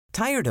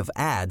Tired of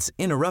ads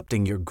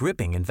interrupting your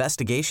gripping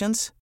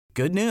investigations?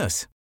 Good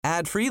news.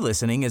 Ad-free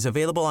listening is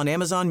available on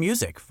Amazon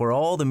Music for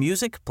all the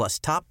music plus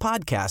top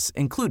podcasts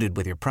included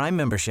with your Prime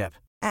membership.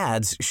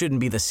 Ads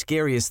shouldn't be the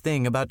scariest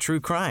thing about true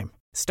crime.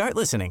 Start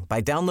listening by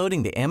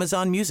downloading the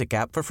Amazon Music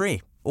app for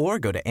free or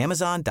go to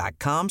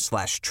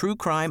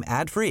amazon.com/truecrime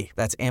ad-free.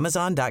 That's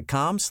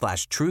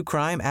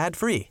amazon.com/truecrime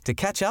ad-free to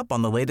catch up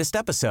on the latest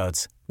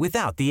episodes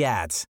without the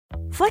ads.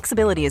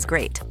 Flexibility is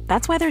great.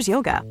 That's why there's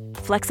yoga.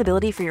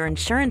 Flexibility for your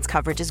insurance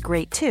coverage is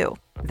great too.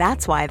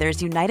 That's why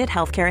there's United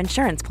Healthcare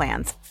Insurance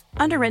Plans.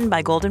 Underwritten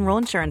by Golden Rule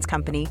Insurance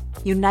Company,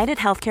 United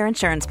Healthcare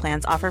Insurance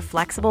Plans offer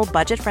flexible,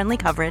 budget-friendly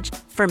coverage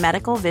for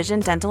medical, vision,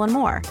 dental, and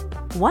more.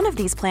 One of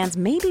these plans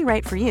may be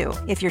right for you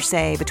if you're,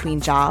 say, between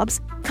jobs,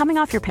 coming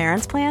off your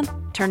parents' plan,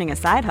 turning a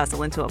side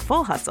hustle into a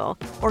full hustle,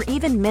 or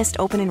even missed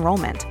open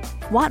enrollment.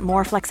 Want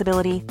more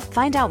flexibility?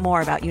 Find out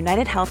more about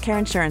United Healthcare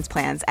Insurance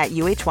Plans at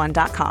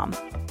uh1.com.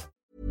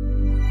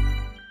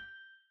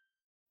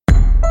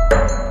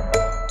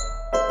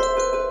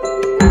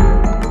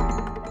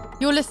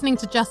 You're listening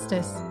to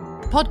Justice,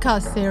 a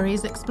podcast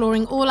series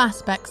exploring all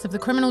aspects of the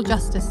criminal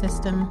justice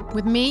system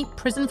with me,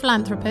 prison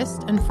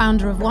philanthropist and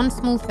founder of One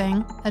Small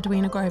Thing,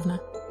 Edwina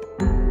Grosvenor.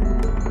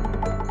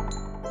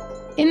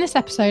 In this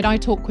episode, I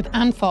talk with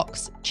Anne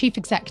Fox, Chief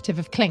Executive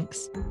of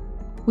Clinks.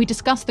 We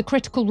discuss the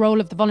critical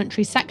role of the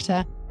voluntary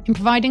sector in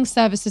providing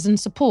services and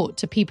support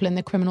to people in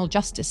the criminal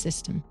justice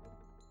system.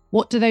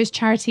 What do those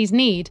charities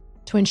need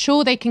to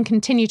ensure they can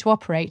continue to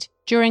operate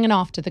during and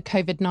after the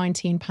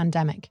COVID-19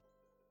 pandemic?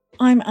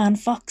 I'm Anne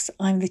Fox.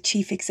 I'm the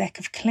Chief Exec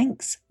of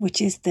Clinks,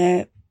 which is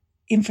the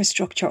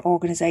infrastructure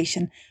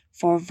organisation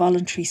for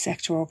voluntary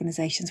sector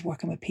organisations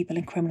working with people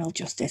in criminal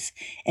justice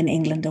in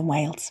England and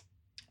Wales.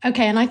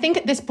 Okay, and I think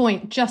at this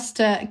point, just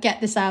to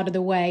get this out of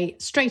the way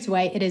straight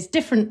away, it is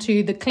different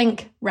to the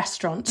Clink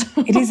restaurant.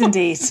 It is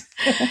indeed.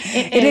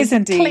 It is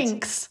indeed.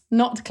 Clinks,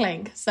 not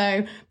Clink.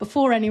 So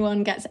before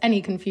anyone gets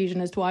any confusion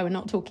as to why we're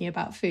not talking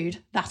about food,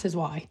 that is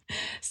why.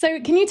 So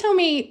can you tell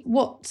me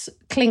what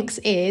Clinks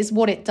is,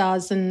 what it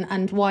does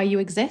and why you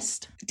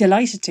exist?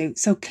 Delighted to.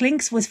 So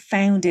Clinks was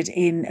founded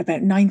in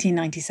about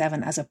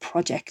 1997 as a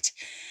project,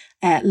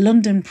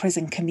 London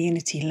Prison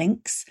Community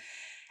Links,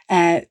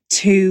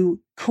 to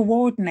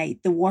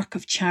coordinate the work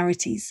of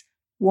charities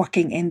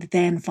working in the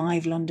then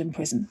 5 London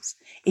prisons,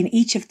 in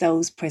each of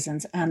those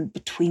prisons and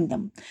between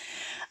them.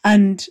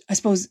 And I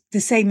suppose the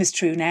same is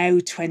true now,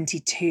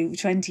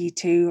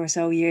 22 or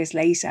so years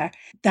later,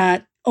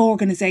 that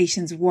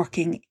organisations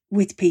working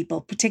with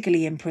people,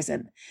 particularly in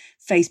prison,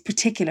 face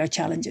particular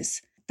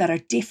challenges that are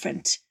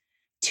different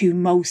to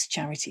most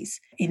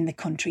charities in the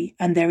country.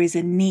 And there is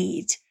a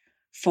need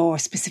for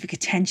specific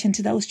attention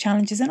to those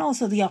challenges and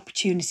also the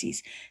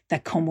opportunities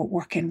that come with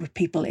working with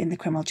people in the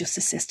criminal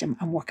justice system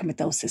and working with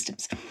those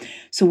systems.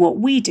 So what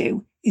we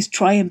do is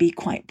try and be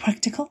quite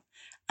practical,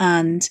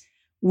 and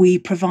we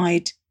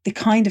provide the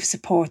kind of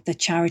support that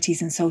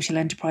charities and social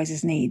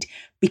enterprises need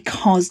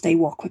because they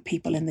work with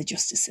people in the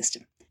justice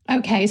system.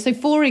 Okay, so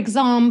for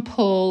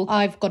example,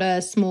 I've got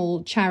a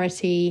small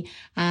charity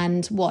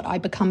and I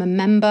become a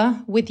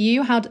member with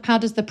you. How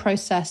does the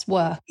process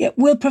work? Yeah,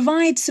 we'll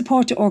provide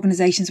support to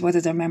organisations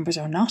whether they're members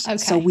or not. Okay.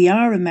 So we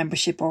are a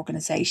membership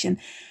organisation,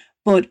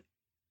 but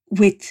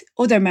with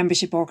other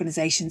membership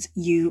organisations,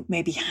 you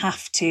maybe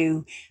have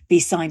to be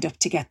signed up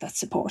to get that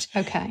support.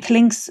 Okay.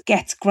 Clinks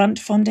gets grant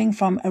funding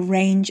from a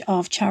range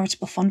of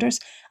charitable funders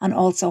and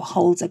also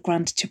holds a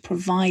grant to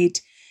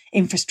provide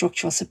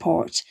infrastructural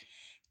support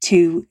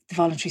to the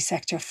voluntary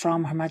sector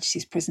from Her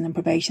Majesty's Prison and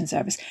Probation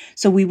Service.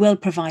 So we will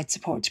provide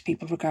support to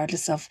people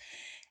regardless of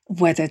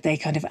whether they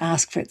kind of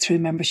ask for it through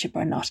membership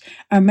or not.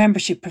 Our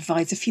membership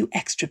provides a few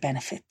extra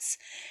benefits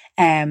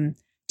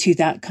to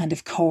that kind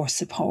of core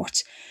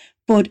support.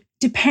 But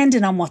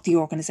depending on what the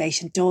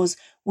organisation does,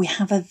 we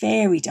have a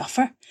varied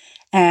offer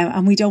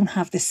and we don't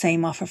have the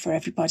same offer for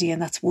everybody. And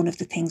that's one of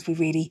the things we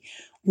really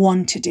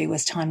want to do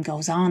as time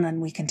goes on and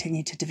we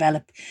continue to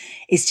develop,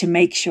 is to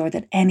make sure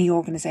that any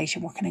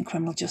organisation working in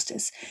criminal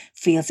justice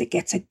feels it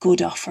gets a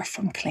good offer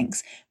from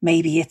Clinks.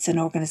 Maybe it's an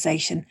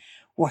organisation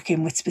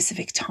working with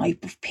specific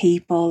type of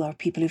people or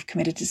people who've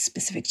committed a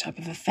specific type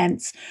of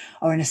offence,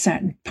 or in a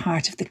certain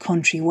part of the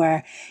country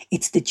where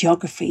it's the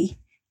geography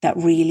that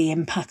really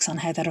impacts on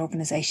how that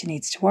organisation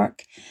needs to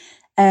work.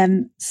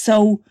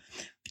 So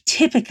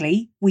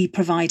typically we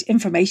provide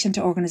information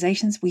to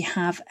organisations. We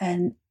have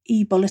an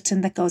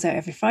e-bulletin that goes out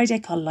every Friday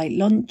called Light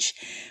Lunch.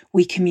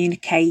 We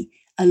communicate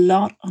a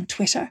lot on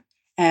Twitter,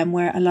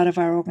 where a lot of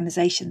our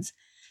organisations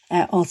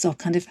also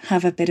kind of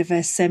have a bit of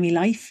a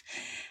semi-life.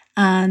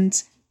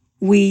 And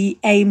we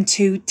aim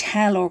to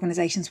tell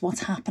organisations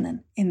what's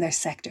happening in their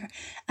sector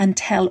and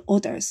tell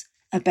others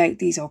about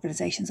these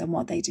organisations and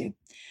what they do.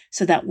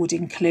 So that would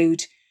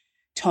include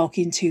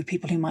talking to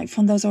people who might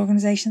fund those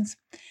organisations,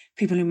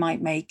 people who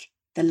might make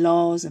the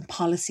laws and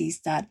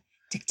policies that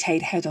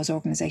dictate how those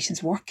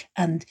organisations work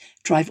and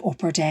drive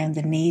up or down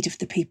the need of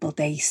the people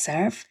they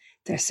serve,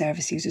 their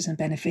service users and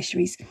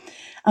beneficiaries.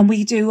 And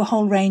we do a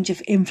whole range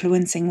of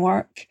influencing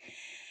work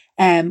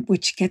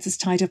which gets us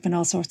tied up in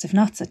all sorts of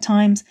knots at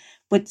times,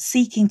 but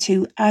seeking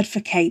to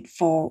advocate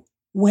for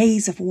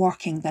ways of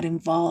working that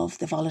involve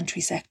the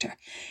voluntary sector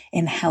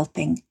in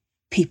helping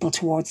people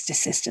towards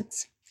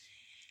desistance.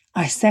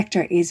 Our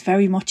sector is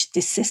very much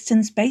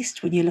desistance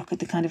based when you look at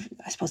the kind of,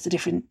 I suppose, the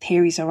different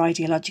theories or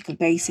ideological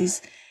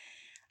bases,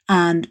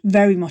 and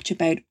very much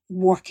about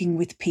working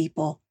with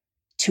people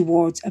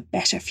towards a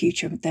better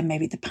future than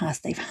maybe the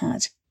past they've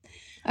had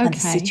and the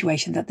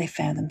situation that they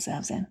found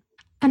themselves in.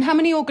 And how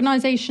many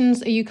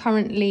organisations are you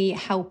currently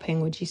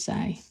helping, would you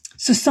say?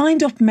 So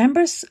signed up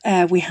members,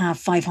 we have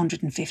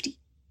 550.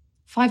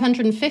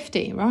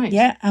 550, right.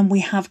 Yeah, and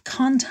we have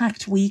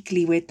contact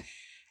weekly with,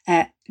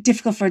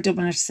 difficult for a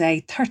Dubliner to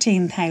say,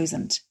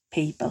 13,000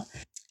 people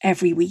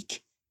every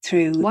week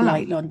through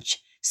Light Lunch.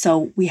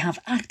 So we have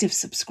active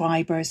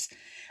subscribers,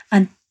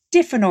 and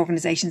different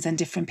organisations and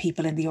different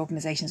people in the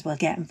organisations will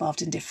get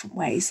involved in different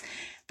ways.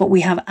 But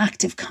we have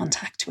active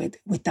contact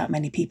with that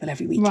many people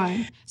every week.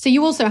 Right. So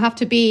you also have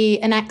to be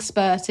an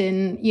expert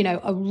in,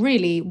 a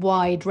really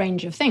wide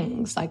range of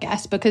things, I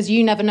guess, because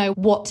you never know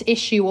what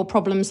issue or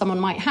problem someone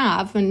might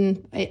have.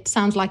 And it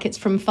sounds like it's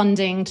from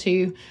funding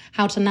to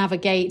how to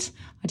navigate,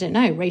 I don't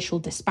know, racial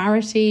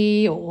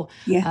disparity or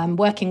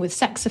working with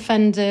sex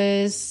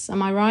offenders.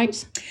 Am I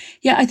right?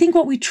 Yeah, I think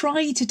what we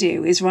try to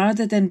do is,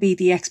 rather than be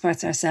the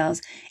experts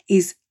ourselves,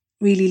 is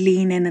really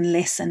lean in and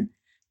listen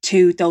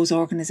to those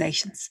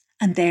organisations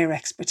and their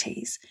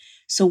expertise.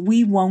 So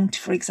we won't,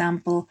 for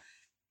example,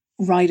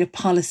 write a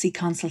policy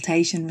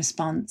consultation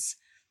response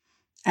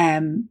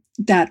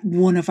that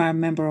one of our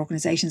member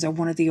organisations or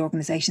one of the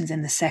organisations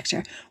in the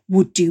sector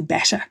would do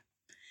better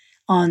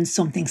on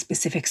something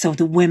specific. So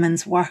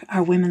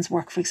our women's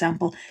work, for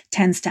example,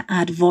 tends to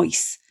add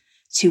voice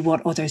to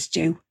what others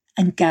do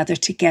and gather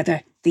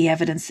together the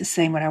evidence. The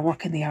same with our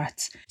work in the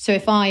arts. So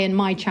if I in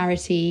my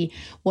charity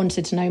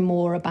wanted to know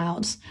more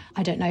about,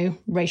 I don't know,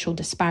 racial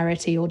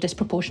disparity or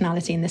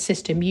disproportionality in the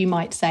system, you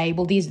might say,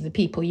 well, these are the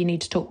people you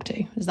need to talk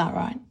to. Is that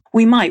right?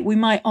 We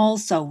might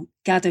also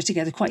gather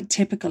together, quite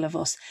typical of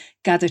us,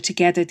 gather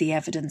together the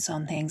evidence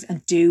on things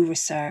and do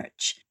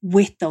research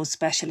with those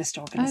specialist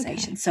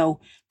organisations. Okay. So,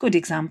 good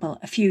example,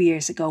 a few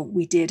years ago,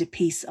 we did a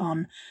piece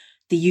on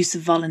the use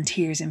of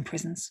volunteers in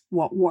prisons.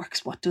 What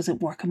works, what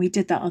doesn't work. And we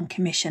did that on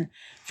commission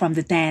from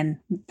the then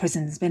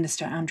Prisons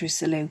Minister, Andrew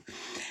Selous.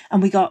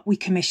 And we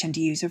commissioned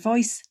User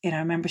Voice in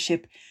our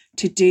membership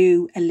to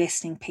do a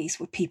listening piece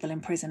with people in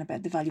prison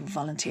about the value of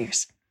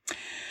volunteers.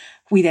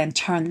 We then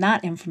turned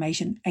that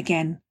information,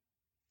 again,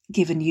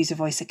 given User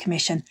Voice a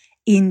commission,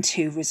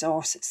 into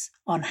resources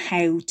on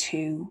how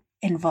to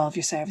involve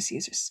your service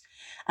users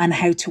and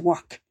how to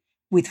work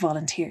with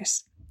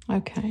volunteers.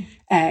 Okay.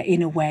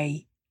 In a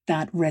way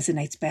that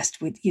resonates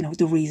best with,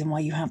 the reason why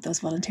you have those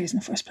volunteers in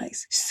the first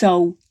place.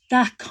 So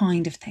that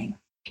kind of thing.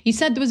 You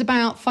said there was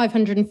about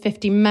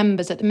 550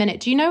 members at the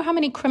minute. Do you know how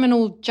many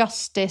criminal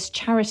justice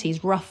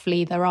charities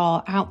roughly there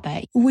are out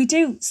there? We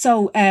do.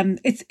 So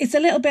it's a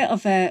little bit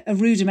of a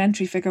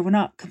rudimentary figure. We're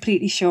not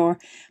completely sure.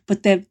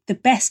 But the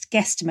best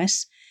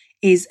guesstimate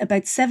is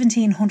about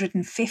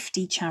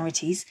 1,750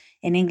 charities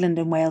in England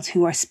and Wales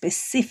who are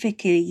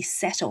specifically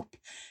set up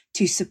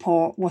to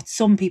support what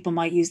some people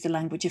might use the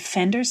language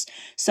offenders.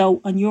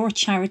 So on your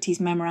charity's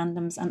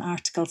memorandums and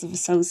articles of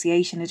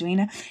association,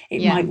 Edwina,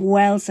 it might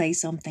well say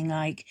something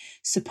like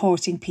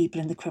supporting people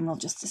in the criminal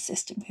justice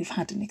system who've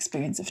had an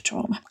experience of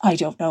trauma. I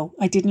don't know.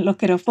 I didn't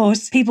look it up,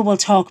 but people will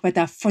talk about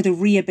that for the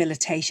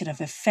rehabilitation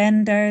of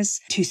offenders,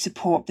 to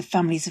support the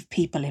families of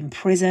people in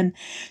prison.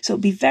 So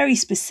it'd be very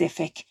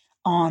specific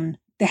on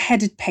the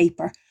headed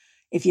paper,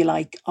 if you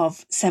like,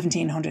 of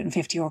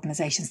 1,750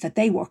 organisations that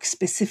they work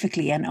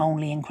specifically and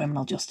only in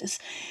criminal justice.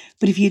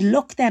 But if you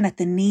look then at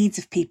the needs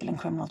of people in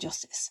criminal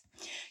justice,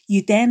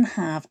 you then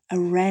have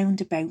around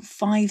about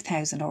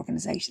 5,000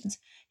 organisations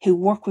who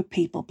work with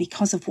people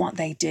because of what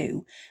they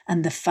do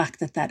and the fact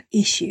that that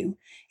issue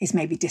is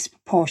maybe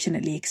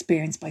disproportionately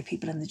experienced by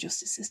people in the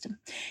justice system.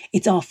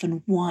 It's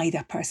often why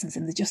that person's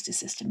in the justice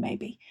system,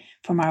 maybe,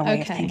 from our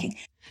way of thinking.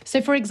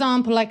 So, for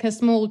example, like a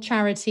small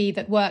charity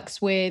that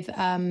works with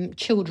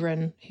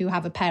children who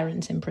have a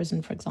parent in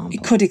prison, for example.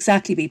 It could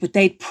exactly be, but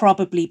they'd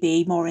probably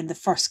be more in the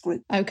first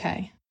group.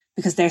 Okay.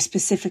 Because they're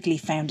specifically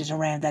founded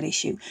around that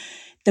issue.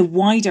 The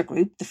wider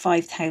group, the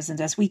 5,000,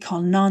 as we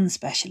call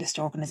non-specialist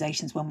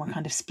organisations when we're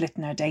kind of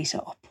splitting our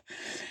data up,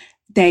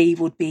 they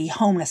would be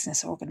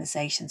homelessness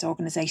organisations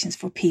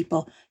for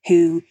people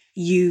who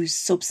use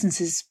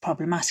substances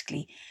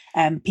problematically,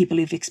 people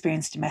who've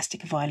experienced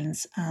domestic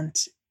violence and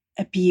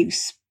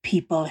abuse,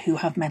 people who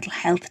have mental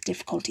health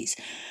difficulties.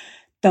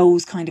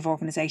 Those kind of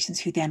organisations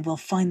who then will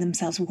find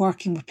themselves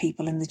working with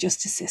people in the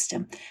justice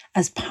system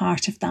as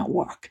part of that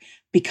work,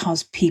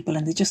 because people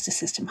in the justice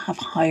system have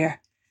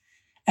higher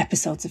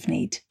episodes of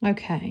need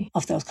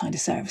of those kind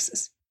of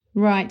services.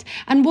 Right.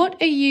 And what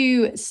are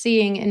you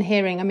seeing and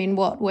hearing? I mean,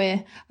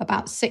 we're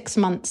about 6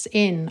 months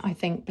in, I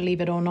think, believe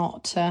it or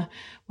not,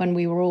 when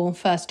we were all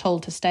first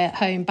told to stay at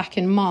home back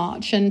in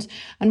March. And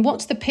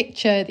what's the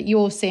picture that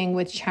you're seeing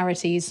with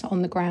charities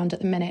on the ground at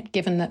the minute,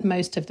 given that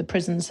most of the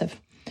prisons have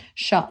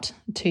shut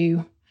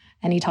to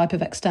any type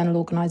of external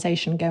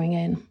organisation going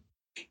in?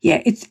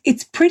 Yeah,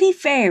 it's pretty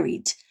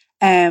varied.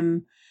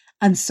 And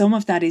some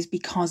of that is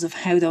because of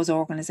how those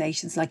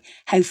organisations, like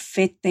how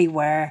fit they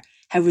were,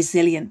 how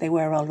resilient they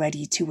were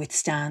already to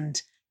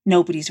withstand.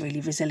 Nobody's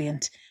really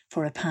resilient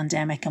for a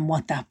pandemic and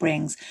what that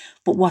brings,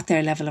 but what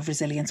their level of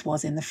resilience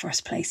was in the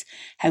first place,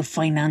 how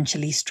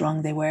financially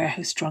strong they were,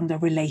 how strong their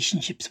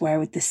relationships were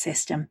with the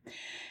system,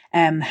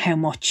 how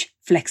much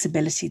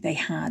flexibility they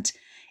had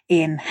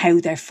in how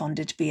they're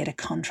funded, be it a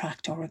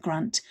contract or a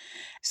grant.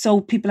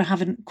 So people are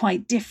having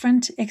quite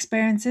different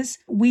experiences.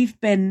 We've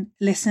been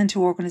listening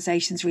to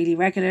organisations really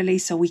regularly,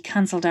 so we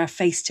cancelled our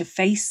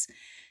face-to-face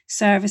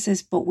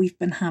services, but we've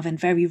been having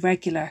very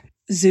regular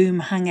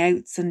Zoom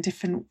hangouts and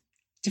different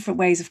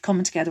ways of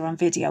coming together on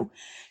video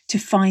to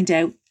find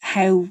out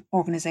how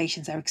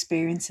organisations are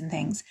experiencing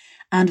things.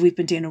 And we've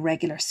been doing a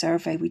regular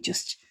survey.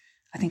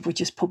 I think we're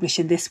just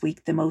publishing this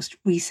week the most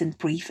recent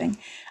briefing.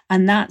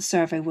 And that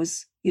survey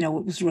was, it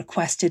was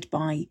requested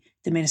by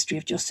the Ministry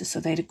of Justice, so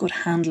they had a good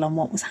handle on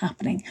what was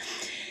happening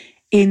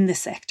in the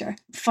sector.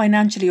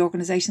 Financially,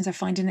 organisations are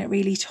finding it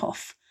really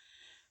tough,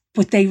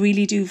 but they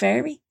really do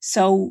vary.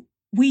 So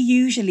we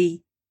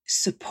usually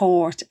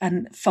support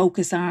and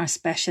focus our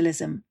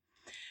specialism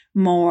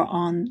more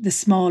on the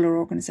smaller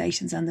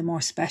organisations and the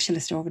more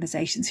specialist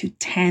organisations who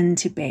tend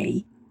to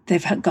be,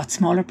 they've got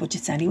smaller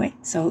budgets anyway,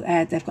 so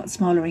they've got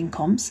smaller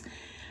incomes,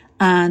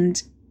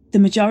 and the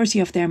majority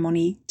of their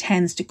money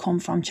tends to come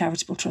from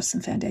charitable trusts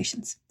and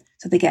foundations.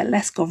 So they get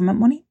less government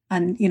money.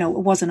 And, it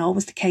wasn't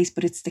always the case,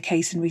 but it's the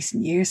case in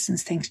recent years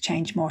since things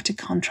changed more to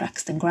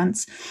contracts than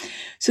grants.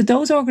 So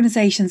those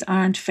organisations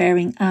aren't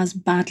faring as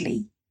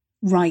badly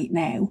right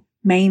now,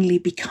 mainly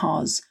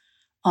because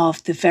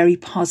of the very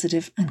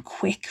positive and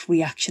quick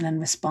reaction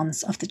and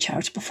response of the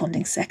charitable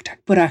funding sector.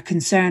 But our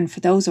concern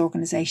for those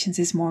organisations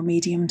is more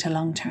medium to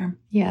long term.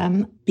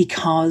 Yeah.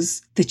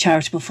 Because the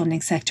charitable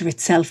funding sector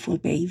itself will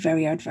be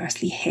very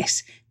adversely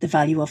hit. The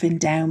value of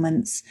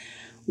endowments,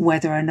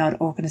 whether or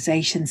not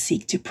organisations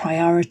seek to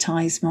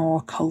prioritise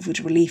more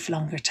COVID relief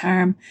longer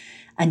term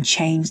and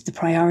change the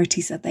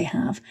priorities that they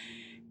have.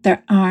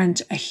 There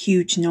aren't a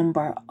huge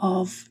number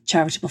of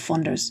charitable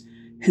funders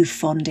who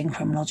fund in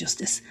criminal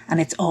justice. And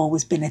it's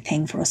always been a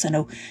thing for us. I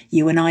know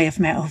you and I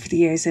have met over the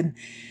years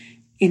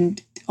in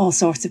all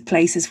sorts of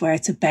places where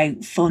it's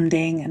about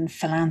funding and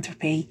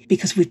philanthropy,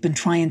 because we've been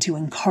trying to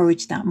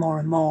encourage that more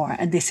and more.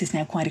 And this is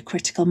now quite a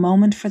critical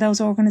moment for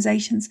those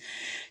organisations.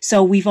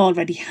 So we've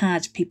already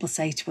had people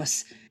say to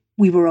us,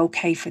 we were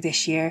okay for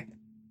this year.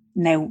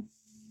 Now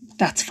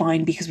that's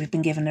fine because we've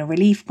been given a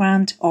relief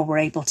grant, or we're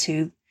able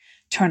to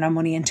turn our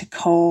money into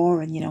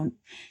core and,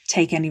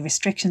 take any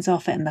restrictions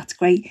off it. And that's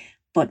great.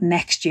 But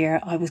next year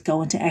I was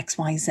going to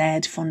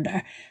XYZ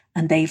funder,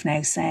 and they've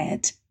now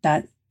said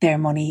that their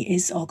money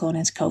is all going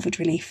into COVID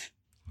relief.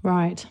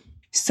 Right.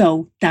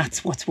 So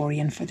that's what's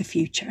worrying for the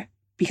future,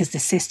 because the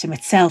system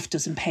itself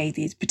doesn't pay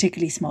these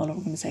particularly small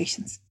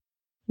organisations.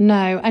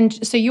 No.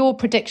 And so your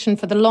prediction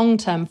for the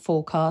long-term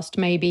forecast,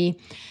 maybe,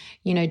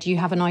 do you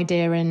have an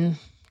idea in,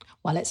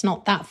 well, it's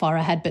not that far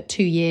ahead, but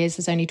 2 years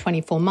is only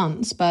 24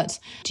 months. But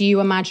do you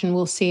imagine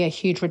we'll see a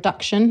huge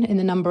reduction in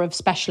the number of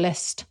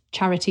specialist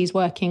charities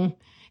working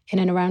in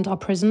and around our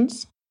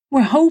prisons?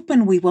 We're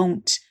hoping we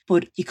won't,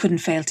 but you couldn't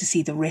fail to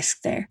see the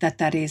risk there,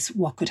 that is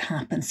what could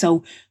happen.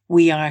 So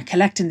we are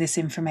collecting this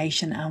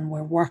information and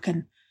we're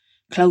working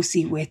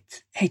closely with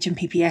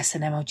HMPPS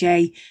and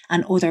MOJ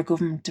and other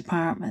government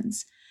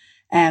departments,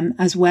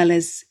 as well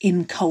as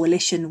in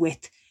coalition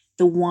with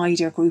the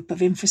wider group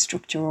of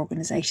infrastructure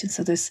organisations.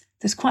 So there's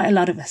quite a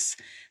lot of us.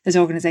 There's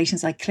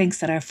organisations like Clinks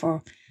that are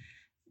for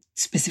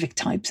specific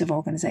types of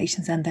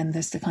organisations, and then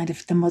there's the kind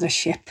of the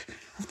mothership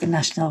of the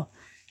National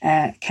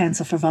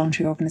Council for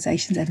Voluntary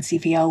Organisations,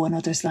 NCVO, and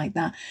others like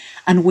that.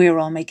 And we're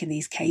all making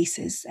these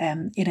cases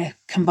in a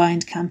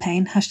combined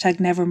campaign,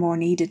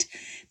 #NeverMoreNeeded,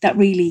 that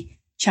really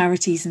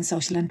charities and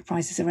social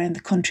enterprises around the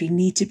country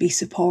need to be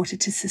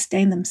supported to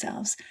sustain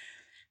themselves,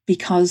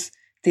 because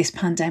this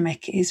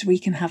pandemic is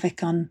wreaking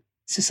havoc on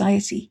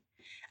society,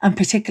 and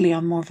particularly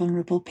on more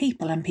vulnerable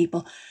people and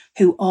people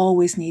who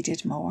always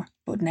needed more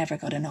but never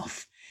got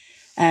enough.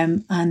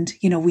 And,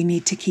 we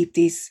need to keep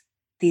these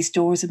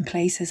doors and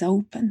places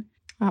open.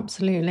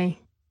 Absolutely.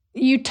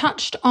 You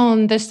touched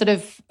on the sort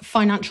of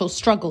financial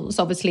struggles,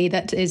 obviously,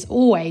 that is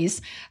always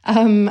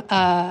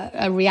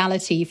a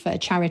reality for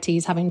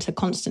charities having to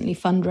constantly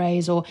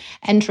fundraise or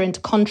enter into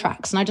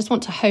contracts. And I just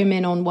want to home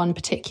in on one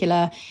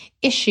particular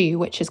issue,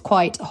 which is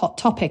quite a hot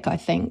topic, I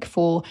think,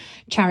 for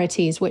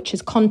charities, which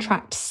is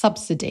contract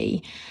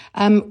subsidy.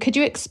 Could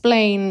you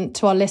explain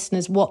to our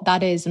listeners what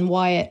that is and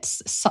why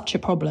it's such a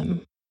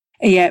problem?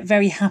 Yeah,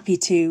 very happy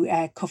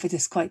to cover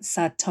this quite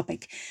sad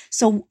topic.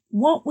 So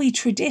what we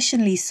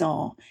traditionally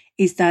saw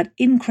is that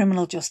in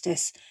criminal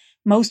justice,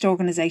 most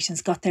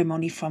organisations got their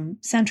money from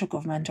central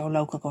government or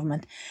local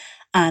government.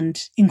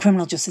 And in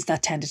criminal justice,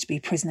 that tended to be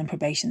prison and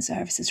probation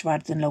services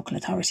rather than local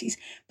authorities.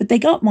 But they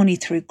got money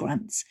through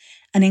grants.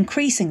 And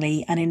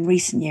increasingly, and in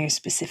recent years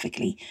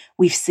specifically,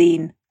 we've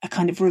seen a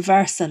kind of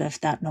reversal of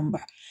that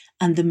number,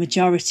 and the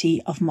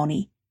majority of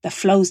money that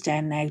flows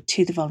down now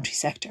to the voluntary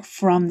sector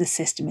from the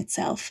system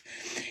itself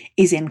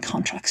is in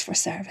contracts for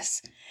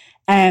service.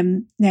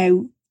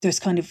 Now, there's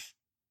kind of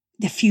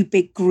the few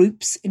big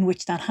groups in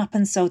which that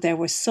happens. So there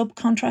were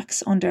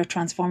subcontracts under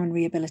Transform and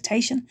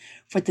Rehabilitation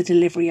for the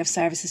delivery of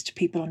services to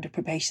people under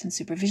probation and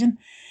supervision.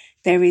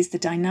 There is the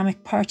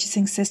dynamic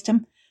purchasing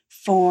system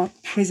for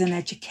prison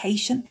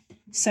education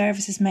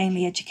services,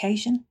 mainly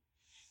education.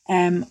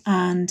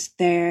 And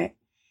there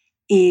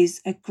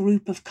is a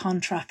group of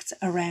contracts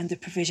around the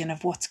provision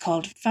of what's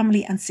called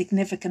Family and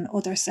Significant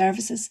Other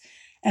Services,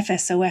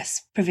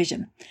 FSOS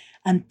provision.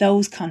 And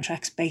those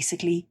contracts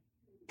basically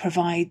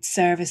provide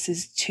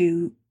services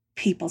to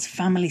people's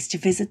families to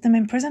visit them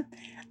in prison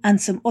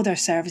and some other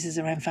services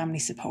around family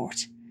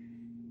support.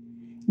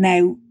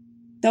 Now,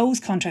 those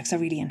contracts are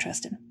really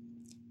interesting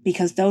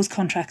because those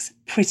contracts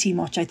pretty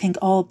much, I think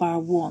all bar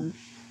one,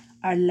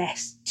 are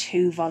let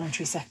to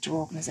voluntary sector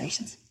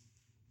organisations.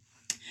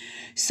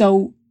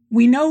 So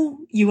we know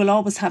you will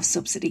always have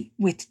subsidy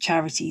with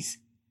charities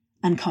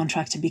and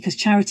contracting, because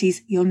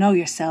charities, you'll know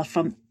yourself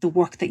from the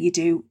work that you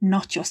do,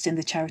 not just in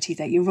the charity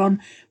that you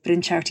run, but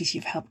in charities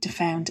you've helped to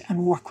found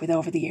and work with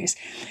over the years.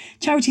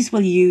 Charities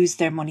will use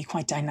their money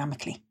quite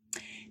dynamically.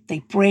 They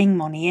bring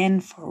money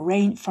in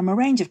from a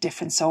range of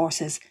different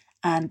sources,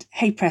 and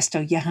hey presto,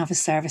 you have a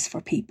service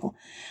for people.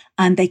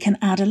 And they can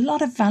add a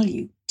lot of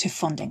value to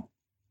funding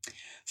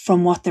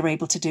from what they're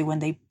able to do when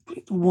they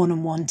one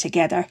and one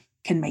together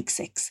can make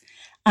six.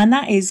 And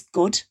that is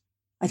good.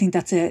 I think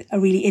that's a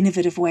really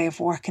innovative way of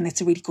work, and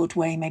it's a really good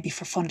way maybe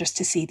for funders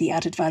to see the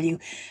added value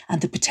and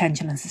the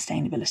potential and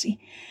sustainability.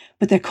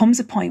 But there comes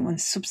a point when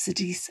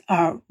subsidies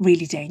are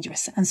really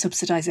dangerous and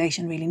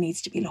subsidisation really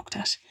needs to be looked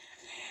at.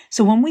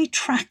 So when we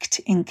tracked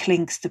in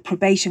Clinks the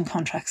probation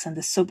contracts and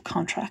the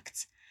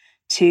subcontracts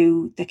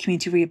to the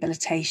community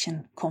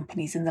rehabilitation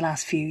companies in the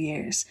last few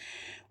years,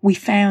 we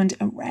found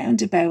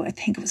around about, I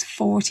think it was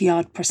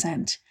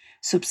 40%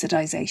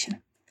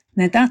 subsidisation.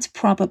 Now that's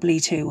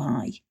probably too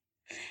high.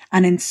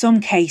 And in some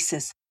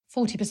cases,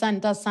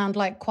 40% does sound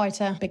like quite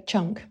a big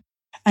chunk.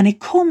 And it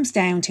comes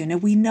down to, now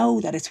we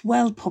know that it's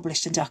well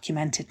published and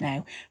documented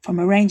now from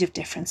a range of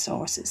different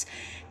sources,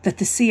 that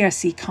the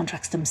CRC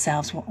contracts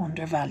themselves were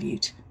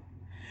undervalued.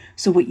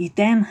 So what you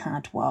then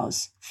had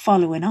was,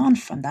 following on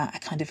from that, a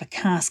kind of a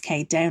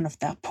cascade down of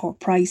that poor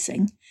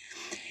pricing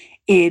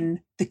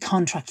in the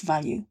contract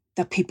value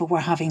that people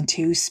were having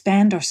to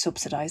spend or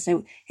subsidise.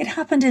 Now, it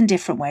happened in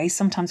different ways.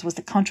 Sometimes was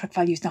the contract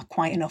value is not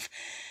quite enough.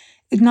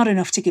 Not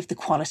enough to give the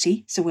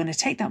quality. So we're going to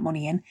take that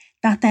money in.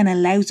 That then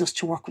allows us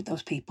to work with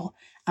those people,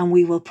 and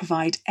we will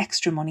provide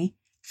extra money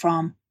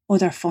from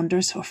other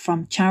funders or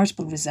from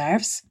charitable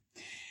reserves,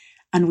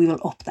 and we will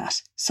up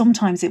that.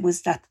 Sometimes it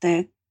was that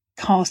the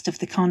cost of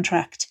the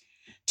contract,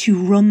 to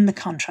run the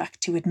contract,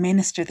 to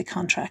administer the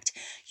contract,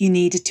 you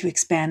needed to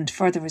expend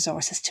further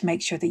resources to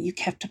make sure that you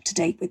kept up to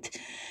date with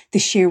the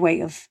sheer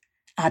weight of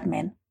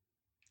admin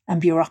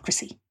and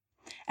bureaucracy.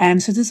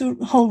 So there's a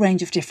whole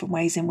range of different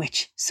ways in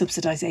which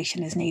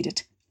subsidisation is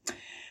needed.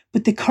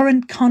 But the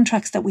current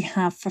contracts that we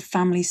have for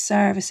family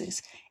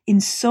services, in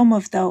some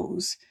of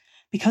those,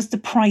 because the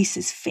price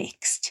is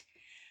fixed,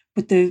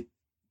 but the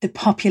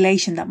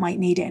population that might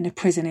need it in a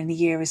prison in a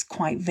year is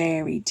quite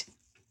varied,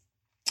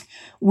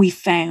 we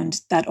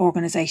found that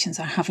organisations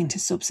are having to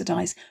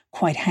subsidise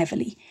quite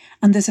heavily.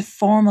 And there's a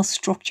formal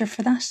structure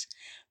for that,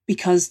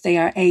 because they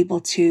are able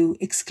to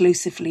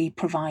exclusively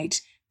provide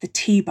the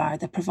tea bar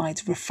that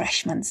provides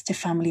refreshments to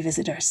family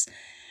visitors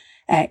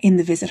in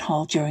the visit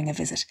hall during a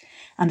visit.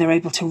 And they're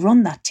able to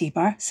run that tea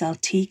bar, sell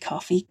tea,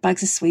 coffee,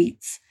 bags of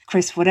sweets,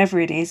 crisps, whatever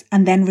it is,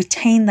 and then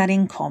retain that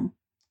income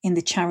in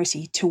the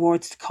charity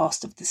towards the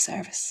cost of the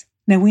service.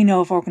 Now, we know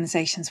of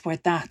organisations where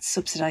that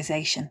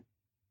subsidisation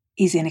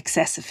is in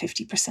excess of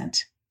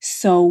 50%.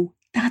 So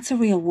that's a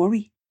real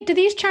worry. Do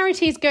these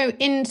charities go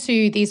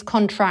into these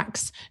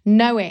contracts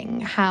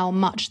knowing how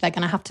much they're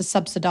going to have to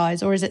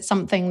subsidise, or is it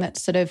something that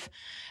sort of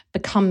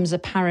becomes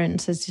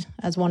apparent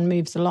as one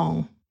moves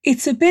along?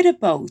 It's a bit of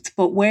both,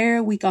 but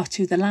where we got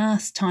to the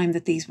last time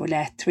that these were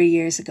let 3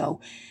 years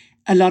ago,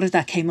 a lot of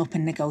that came up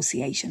in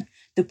negotiation.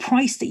 The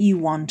price that you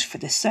want for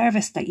the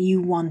service that you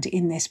want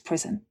in this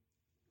prison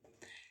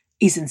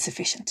isn't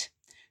sufficient.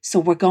 So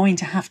we're going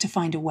to have to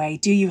find a way.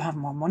 Do you have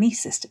more money?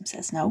 System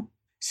says no.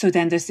 So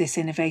then there's this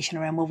innovation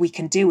around, well, we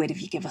can do it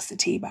if you give us the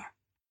tea bar.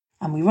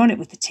 And we run it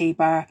with the tea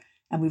bar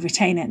and we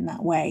retain it in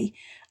that way.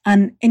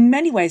 And in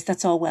many ways,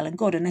 that's all well and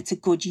good. And it's a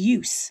good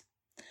use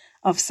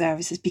of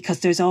services,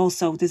 because there's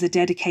a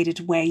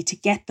dedicated way to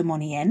get the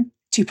money in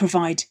to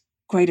provide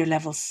greater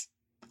levels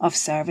of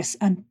service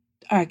and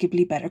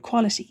arguably better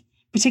quality,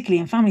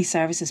 particularly in family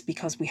services,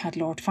 because we had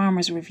Lord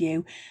Farmer's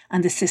review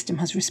and the system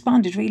has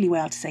responded really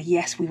well to say,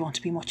 yes, we want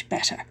to be much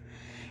better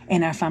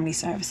in our family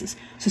services.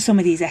 So some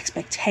of these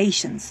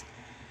expectations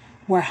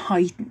were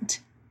heightened.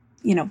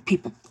 You know,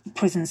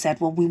 prison said,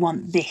 well, we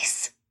want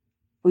this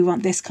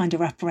kind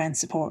of wraparound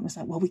support. And it's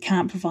like, well, we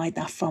can't provide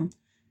that from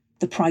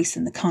the price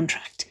in the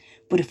contract.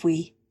 But if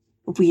we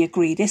if we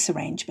agree this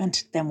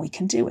arrangement, then we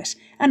can do it.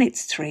 And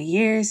it's 3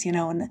 years,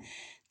 and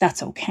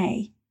that's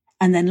okay.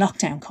 And then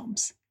lockdown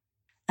comes.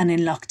 And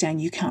in lockdown,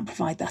 you can't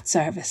provide that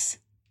service.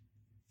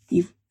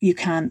 You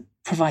can't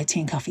provide tea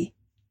and coffee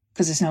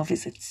because there's no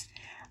visits.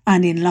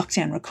 And in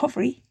lockdown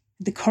recovery,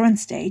 the current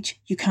stage,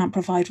 you can't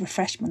provide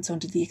refreshments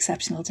under the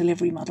exceptional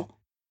delivery model.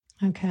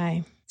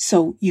 Okay.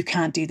 So you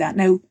can't do that.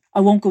 Now, I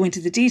won't go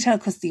into the detail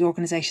because the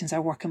organisations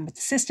are working with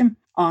the system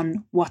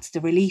on what's the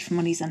relief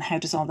monies and how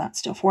does all that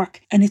stuff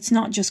work. And it's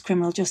not just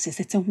criminal justice.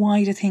 It's a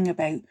wider thing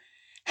about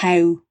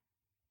how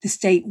the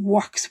state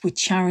works with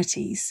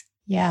charities.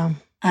 Yeah.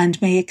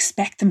 And may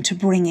expect them to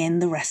bring in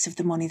the rest of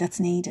the money that's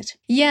needed.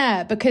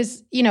 Yeah,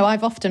 because,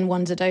 I've often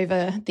wondered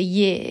over the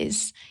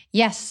years,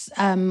 yes,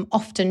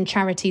 often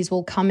charities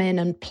will come in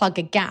and plug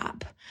a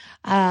gap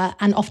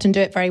and often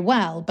do it very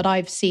well. But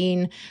I've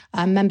seen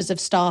members of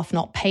staff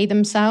not pay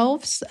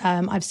themselves.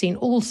 I've seen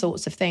all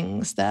sorts of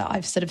things that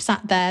I've sort of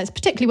sat there,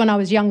 particularly when I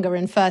was younger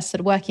and first sort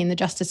of working in the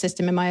justice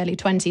system in my early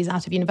 20s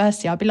out of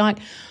university. I'd be like,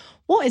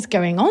 what is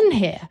going on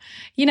here?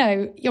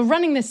 You're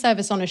running this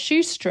service on a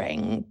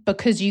shoestring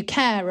because you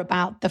care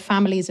about the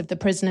families of the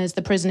prisoners,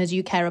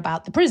 you care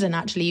about the prison,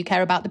 actually, you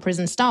care about the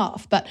prison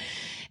staff. But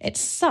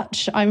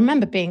I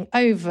remember being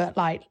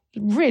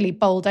really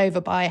bowled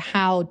over by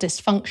how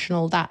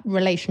dysfunctional that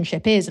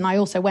relationship is. And I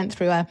also went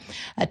through a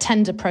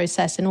tender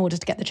process in order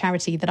to get the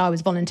charity that I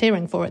was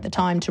volunteering for at the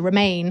time to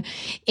remain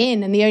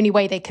in. And the only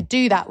way they could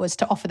do that was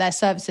to offer their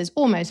services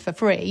almost for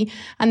free.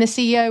 And the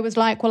CEO was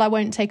like, well, I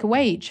won't take a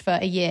wage for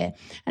a year.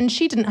 And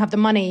she didn't have the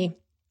money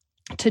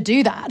to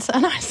do that.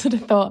 And I sort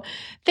of thought,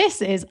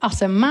 this is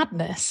utter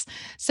madness.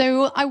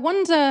 So I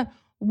wonder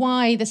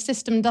why the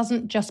system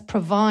doesn't just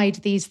provide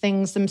these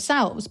things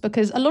themselves,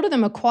 because a lot of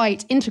them are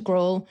quite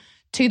integral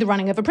to the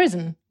running of a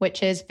prison,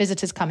 which is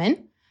visitors come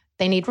in,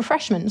 they need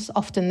refreshments.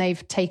 Often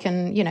they've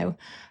taken,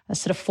 a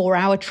sort of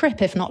 4-hour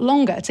trip, if not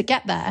longer, to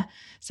get there.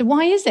 So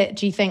why is it,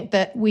 do you think,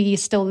 that we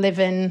still live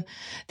in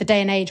the day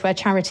and age where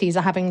charities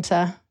are having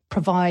to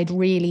provide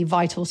really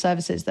vital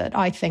services that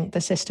I think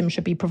the system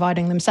should be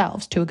providing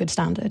themselves to a good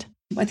standard?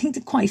 I think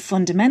they're quite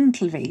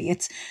fundamental, really.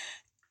 It's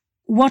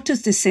what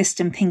does the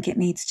system think it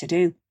needs to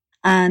do?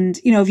 And,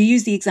 if you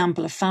use the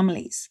example of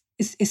families,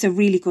 it's a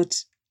really good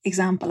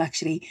example,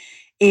 actually.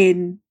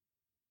 In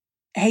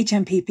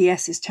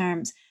HMPPS's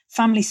terms,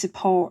 family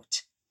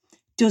support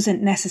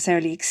doesn't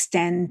necessarily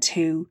extend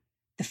to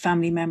the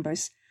family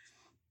members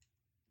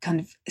kind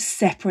of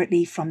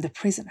separately from the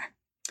prisoner.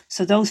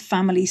 So those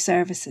family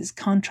services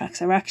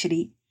contracts are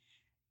actually,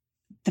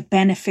 the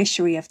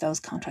beneficiary of those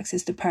contracts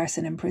is the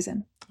person in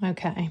prison.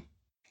 Okay.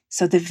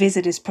 So the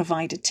visit is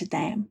provided to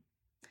them.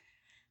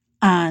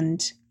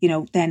 And,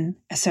 then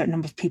a certain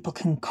number of people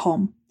can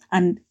come,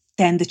 and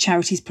then the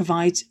charities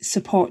provide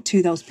support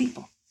to those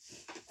people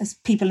as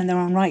people in their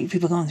own right,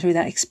 people going through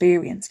that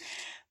experience.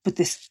 But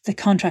the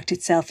contract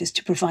itself is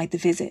to provide the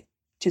visit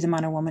to the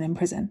man or woman in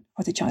prison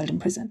or the child in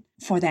prison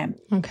for them.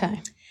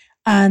 Okay.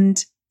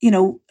 And,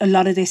 a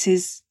lot of this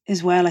is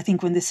as well, I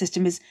think, when the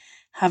system is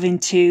having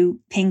to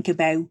think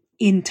about,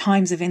 in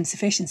times of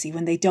insufficiency,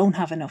 when they don't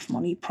have enough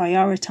money,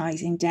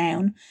 prioritising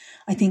down,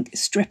 I think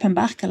stripping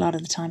back a lot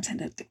of the time, saying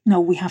that, no,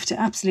 we have to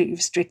absolutely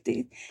restrict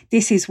it.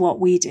 This is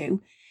what we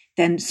do.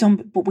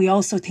 But we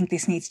also think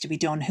this needs to be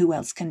done. Who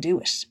else can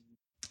do it?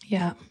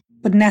 Yeah.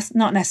 But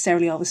not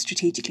necessarily always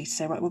strategically to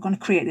say, right, we're going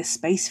to create this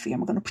space for you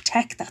and we're going to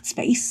protect that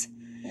space.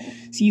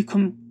 So you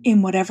come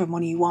in whatever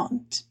money you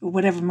want, or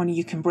whatever money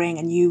you can bring,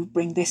 and you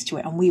bring this to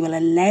it, and we will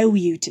allow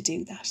you to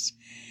do that.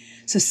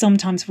 So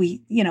sometimes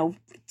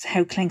it's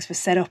how Clinks was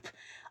set up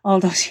all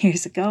those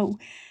years ago.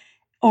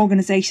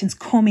 Organisations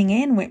coming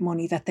in with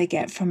money that they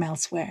get from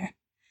elsewhere,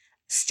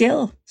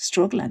 still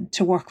struggling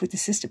to work with the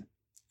system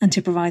and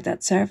to provide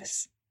that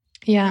service.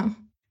 Yeah.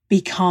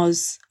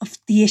 Because of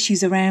the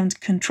issues around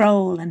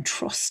control and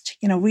trust,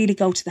 really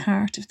go to the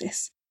heart of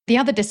this. The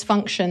other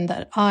dysfunction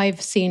that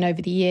I've seen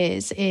over the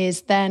years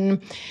is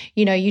then,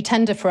 you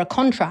tender for a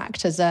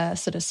contract as a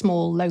sort of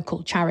small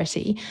local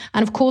charity.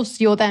 And of course,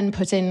 you're then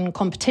put in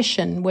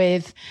competition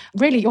with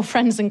really your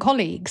friends and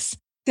colleagues.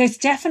 There's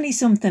definitely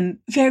something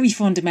very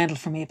fundamental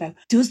for me about,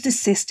 does the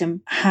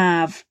system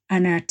have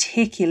an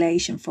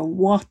articulation for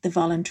what the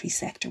voluntary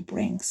sector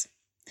brings?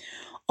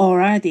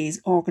 Or are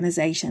these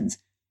organisations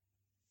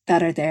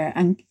that are there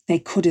and they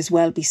could as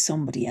well be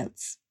somebody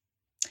else?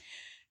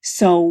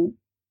 So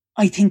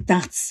I think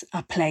that's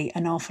at play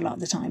an awful lot of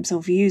the time. So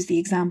if you use the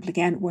example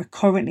again, we're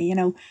currently,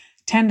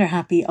 tender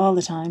happy all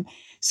the time.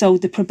 So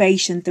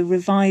the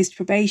revised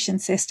probation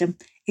system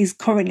is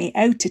currently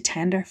out to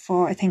tender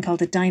for a thing called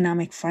the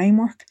dynamic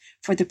framework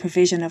for the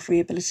provision of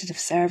rehabilitative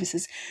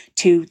services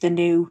to the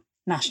new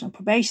National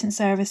Probation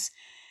Service.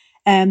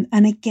 And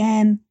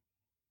again,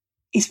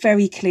 it's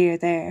very clear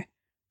there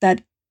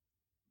that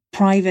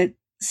private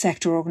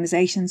sector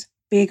organisations,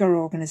 bigger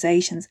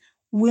organisations,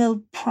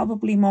 will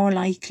probably more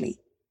likely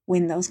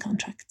win those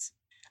contracts.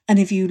 And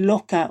if you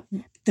look at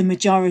the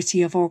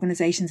majority of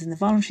organisations in the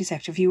voluntary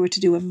sector, if you were to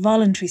do a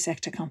voluntary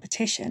sector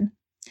competition,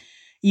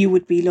 you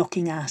would be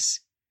looking at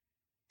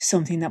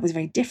something that was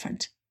very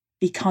different.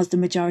 because the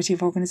majority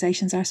of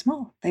organisations are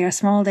small. They are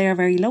small, they are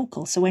very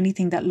local. So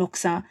anything that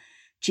looks at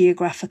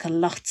geographical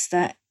lots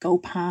that go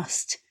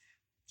past,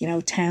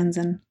 towns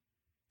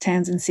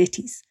and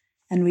cities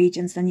and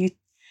regions, then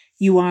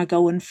you are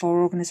going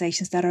for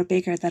organisations that are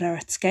bigger, that are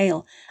at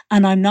scale.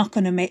 And I'm not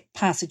going to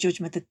pass a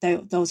judgment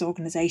that those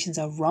organisations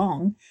are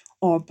wrong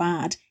or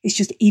bad. It's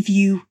just, if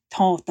you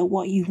thought that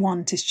what you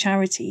want is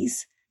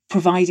charities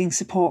providing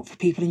support for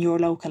people in your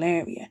local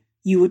area,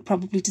 you would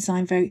probably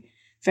design very,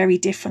 very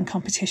different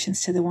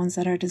competitions to the ones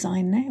that are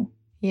designed now.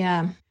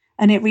 Yeah.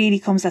 And it really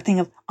comes that thing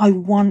of, I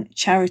want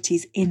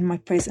charities in my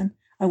prison.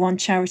 I want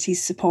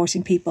charities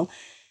supporting people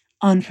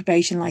on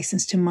probation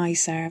licence to my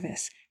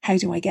service. How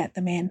do I get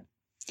them in?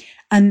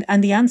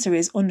 And the answer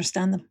is,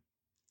 understand them.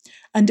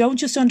 And don't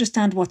just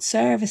understand what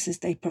services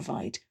they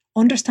provide.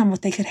 Understand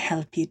what they could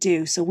help you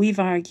do. So we've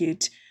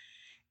argued,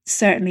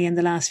 certainly in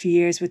the last few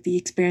years with the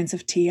experience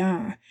of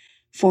TR,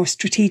 for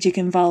strategic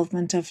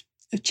involvement of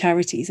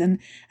charities. And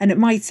it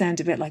might sound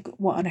a bit like,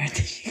 what on earth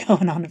is she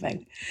going on about?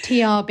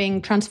 TR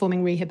being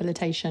transforming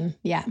rehabilitation,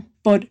 yeah.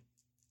 But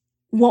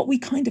what we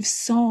kind of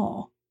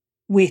saw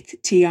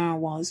with TR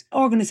was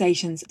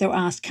organisations, they were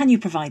asked, can you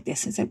provide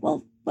this? And said,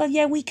 well,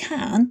 yeah, we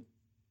can.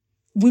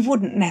 We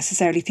wouldn't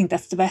necessarily think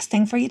that's the best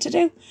thing for you to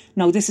do.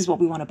 No, this is what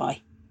we want to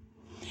buy.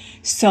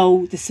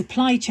 So the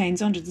supply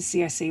chains under the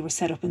CRC were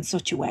set up in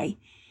such a way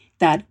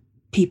that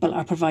people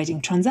are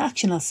providing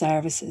transactional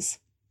services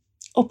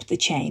up the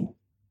chain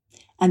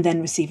and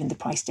then receiving the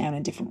price down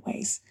in different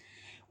ways,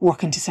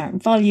 working to certain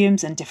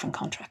volumes and different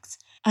contracts.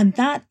 And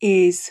that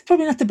is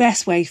probably not the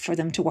best way for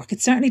them to work.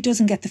 It certainly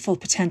doesn't get the full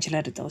potential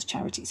out of those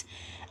charities.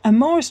 A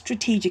more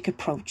strategic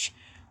approach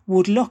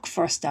would look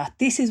first at,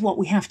 this is what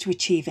we have to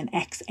achieve in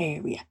X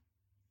area.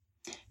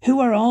 Who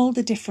are all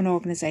the different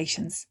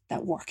organisations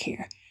that work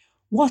here?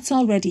 What's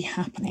already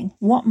happening?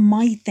 What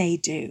might they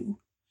do?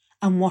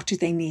 And what do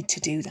they need to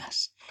do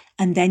that?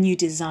 And then you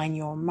design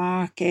your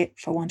market,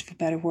 for want of a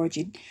better word,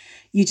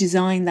 you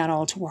design that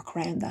all to work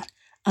around that.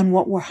 And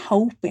what we're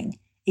hoping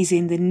is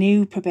in the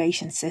new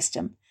probation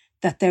system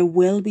that there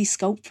will be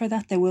scope for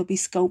that. There will be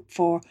scope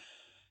for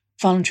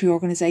voluntary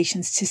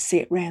organisations to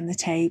sit round the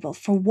table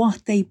for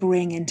what they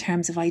bring in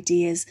terms of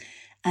ideas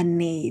and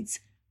needs.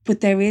 But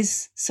there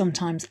is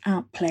sometimes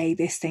at play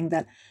this thing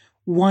that,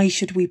 why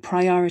should we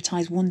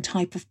prioritise one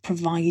type of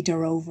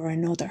provider over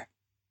another?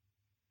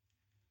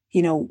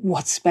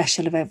 What's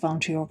special about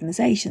voluntary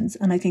organisations?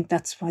 And I think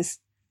that's why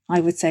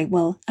I would say,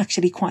 well,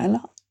 actually quite a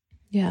lot.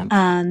 Yeah.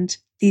 And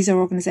these are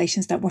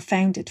organisations that were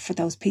founded for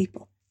those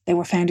people. They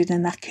were founded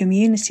in that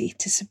community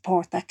to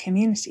support that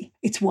community.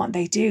 It's what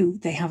they do.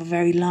 They have a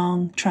very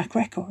long track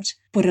record.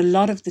 But a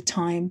lot of the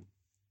time,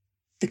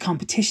 the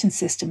competition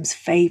systems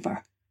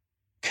favour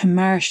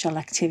commercial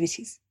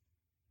activities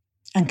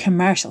and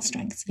commercial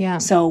strengths. Yeah.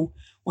 So,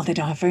 they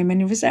don't have very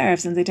many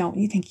reserves and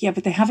you think, yeah,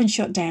 but they haven't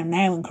shut down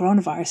now in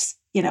coronavirus,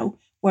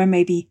 where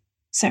maybe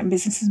certain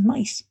businesses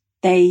might.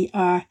 They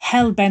are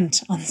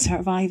hell-bent on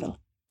survival.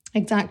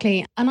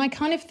 Exactly. And I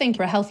kind of think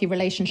for a healthy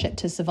relationship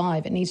to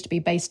survive, it needs to be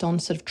based on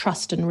sort of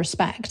trust and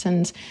respect.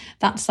 And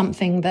that's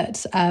something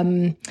that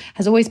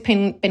has always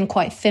been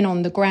quite thin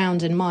on the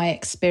ground in my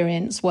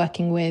experience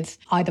working with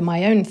either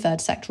my own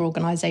third sector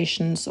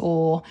organisations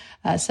or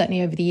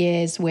certainly over the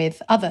years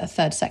with other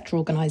third sector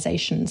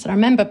organisations. And I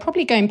remember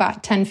probably going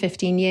back 10,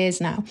 15 years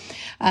now,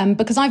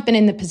 because I've been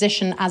in the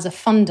position as a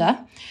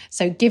funder,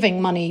 so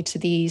giving money to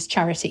these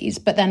charities,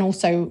 but then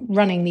also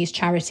running these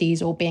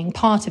charities or being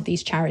part of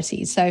these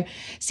charities. So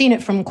seen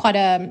it from quite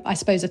a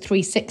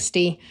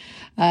 360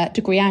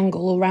 degree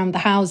angle around the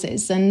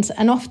houses, and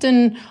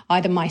often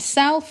either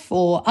myself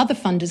or other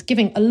funders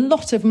giving a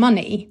lot of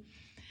money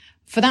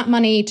for that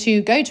money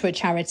to go to a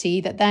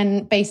charity that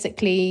then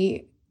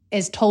basically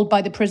is told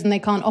by the prison they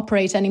can't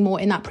operate anymore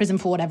in that prison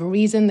for whatever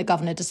reason. The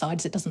governor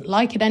decides it doesn't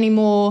like it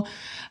anymore.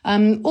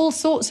 All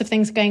sorts of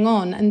things going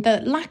on. And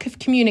the lack of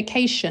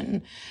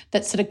communication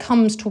that sort of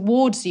comes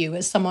towards you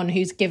as someone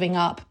who's giving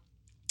up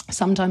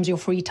sometimes your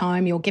free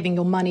time, you're giving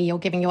your money, you're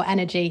giving your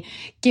energy,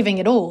 giving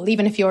it all.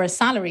 Even if you're a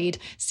salaried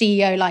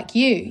CEO like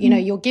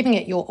you're giving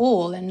it your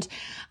all. And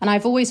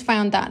I've always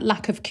found that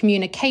lack of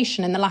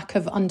communication and the lack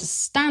of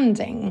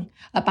understanding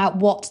about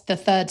what the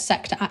third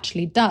sector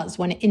actually does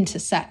when it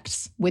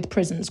intersects with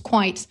prisons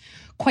quite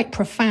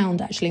profound,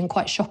 actually, and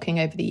quite shocking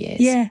over the years.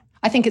 Yeah.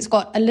 I think it's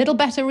got a little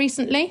better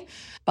recently,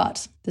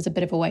 but there's a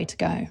bit of a way to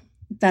go.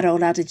 That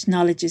old adage,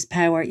 knowledge is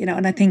power,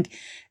 and I think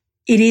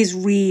it is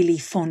really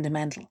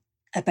fundamental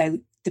about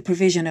the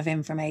provision of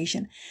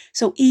information.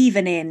 So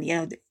even in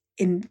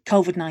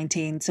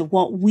COVID-19, so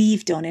what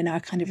we've done in our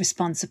kind of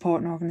response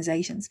support and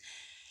organisations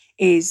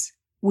is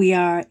we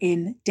are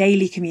in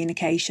daily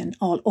communication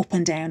all up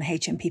and down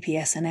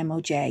HMPPS and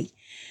MOJ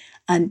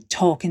and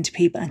talking to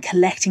people and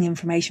collecting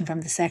information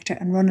from the sector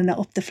and running it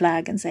up the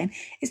flag and saying,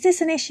 is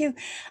this an issue?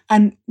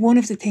 And one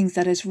of the things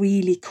that has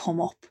really come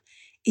up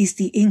is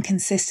the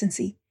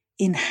inconsistency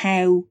in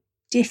how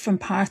different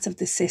parts of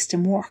the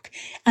system work.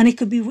 And it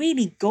could be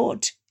really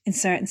good in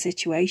certain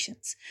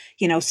situations.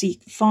 So you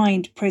can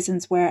find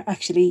prisons where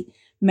actually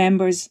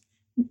members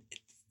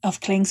of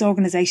Clinks,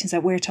 organisations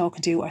that we're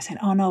talking to are saying,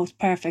 oh no, it's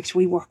perfect.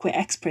 We work with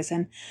X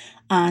prison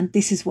and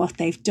this is what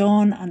they've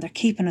done and they're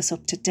keeping us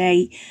up to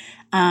date.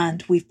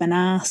 And we've been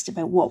asked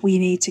about what we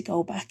need to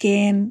go back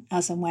in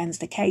as and when's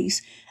the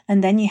case.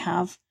 And then you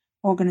have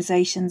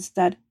organisations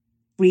that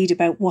read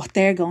about what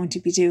they're going to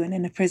be doing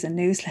in a prison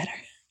newsletter.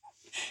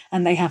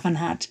 And they haven't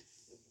had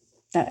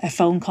a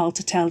phone call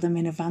to tell them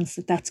in advance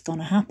that that's going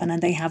to happen.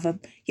 And they have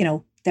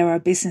there are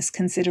business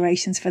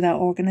considerations for that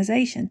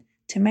organisation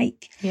to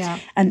make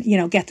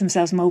and get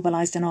themselves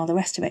mobilised and all the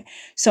rest of it.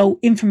 So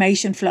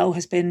information flow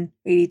has been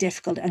really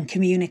difficult, and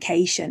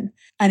communication.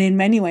 And in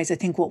many ways, I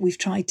think what we've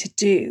tried to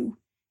do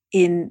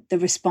in the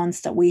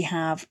response that we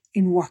have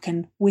in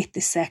working with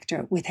the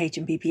sector, with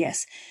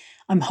HMPPS,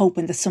 I'm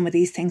hoping that some of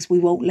these things we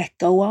won't let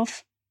go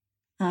of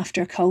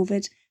after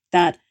COVID,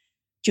 that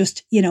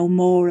just,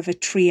 more of a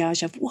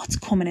triage of what's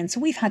coming in. So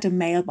we've had a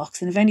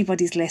mailbox, and if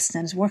anybody's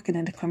listening, is working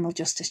in the criminal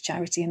justice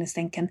charity and is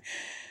thinking,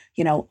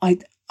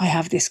 I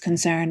have this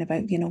concern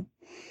about,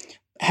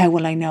 how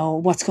will I know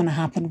what's going to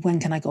happen? When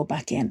can I go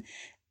back in?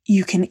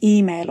 You can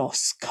email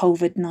us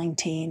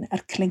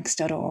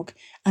covid19@clinks.org,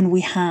 and we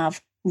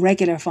have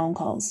regular phone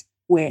calls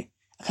with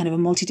a kind of a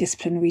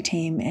multidisciplinary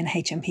team in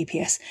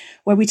HMPPS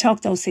where we talk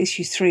those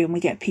issues through and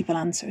we get people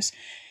answers.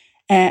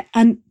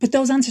 But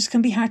those answers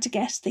can be hard to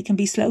get. They can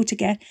be slow to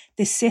get.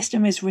 The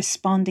system is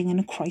responding in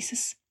a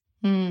crisis.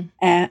 And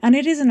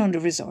it is an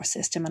under-resourced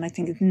system, and I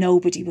think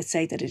nobody would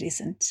say that it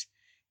isn't.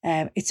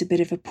 It's a bit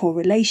of a poor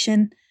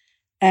relation,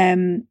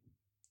 and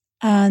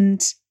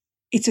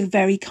it's a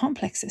very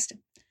complex system,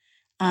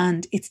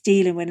 and it's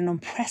dealing with an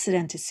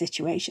unprecedented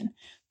situation.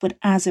 But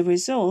as a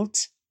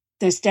result,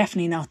 there's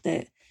definitely not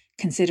the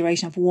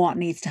consideration of what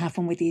needs to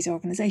happen with these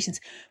organisations.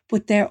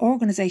 But they're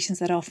organisations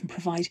that often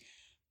provide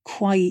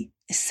quite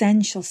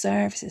essential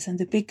services, and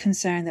the big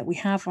concern that we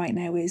have right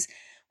now is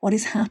what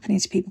is happening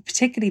to people,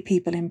 particularly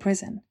people in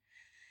prison,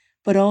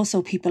 but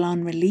also people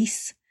on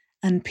release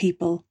and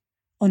people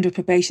under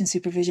probation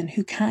supervision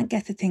who can't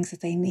get the things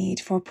that they need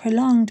for a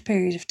prolonged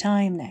period of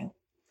time now.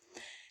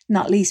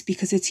 Not least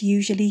because it's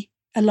usually,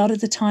 a lot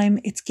of the time,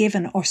 it's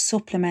given or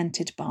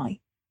supplemented by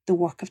the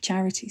work of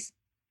charities.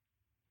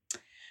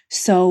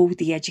 So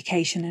the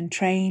education and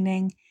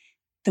training,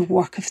 the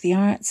work of the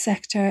arts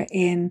sector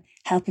in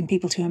helping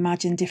people to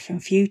imagine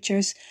different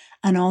futures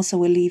and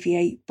also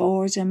alleviate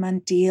boredom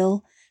and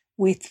deal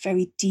with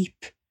very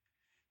deep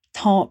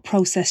thought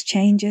process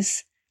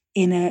changes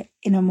in a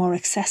more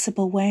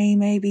accessible way,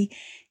 maybe,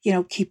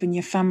 keeping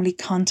your family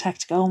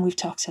contact going. We've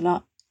talked a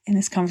lot in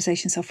this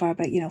conversation so far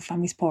about,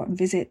 family support and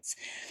visits,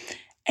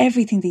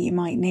 everything that you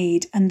might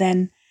need. And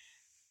then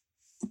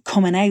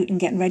coming out and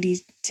getting ready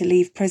to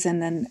leave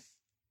prison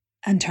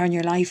and turn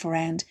your life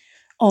around,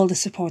 all the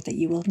support that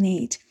you will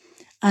need.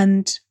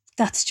 And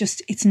that's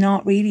just, it's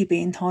not really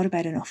being thought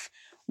about enough.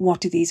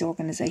 What do these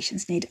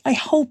organisations need? I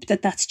hope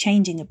that that's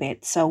changing a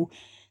bit. So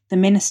the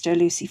Minister,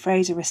 Lucy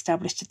Fraser,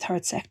 established a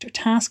third sector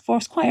task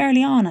force quite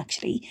early on,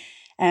 actually,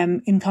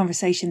 in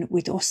conversation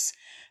with us.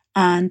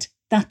 And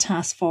that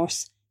task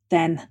force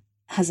then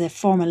has a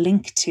formal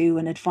link to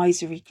an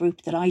advisory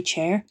group that I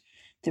chair,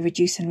 the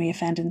Reduce and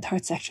Reoffend in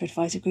Third Sector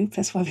Advisory Group.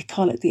 That's why we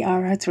call it the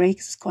RR3,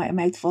 because it's quite a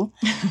mouthful.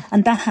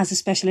 And that has a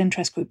special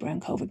interest group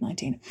around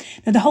COVID-19.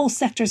 Now, the whole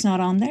sector is not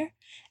on there.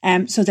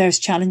 So there's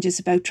challenges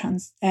about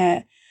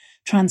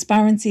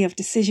transparency of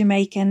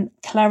decision-making,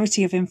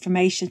 clarity of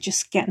information,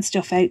 just getting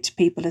stuff out to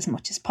people as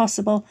much as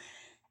possible.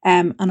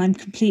 And I'm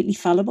completely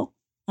fallible.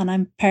 And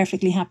I'm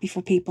perfectly happy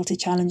for people to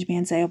challenge me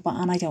and say, oh, but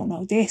Anne, I don't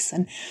know this.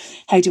 And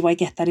how do I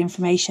get that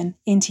information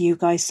into you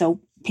guys so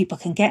people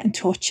can get in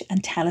touch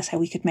and tell us how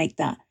we could make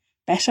that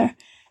better?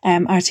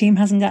 Our team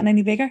hasn't gotten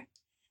any bigger.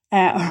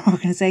 Our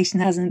organisation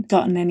hasn't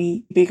gotten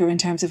any bigger in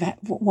terms of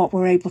what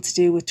we're able to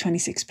do with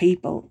 26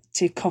 people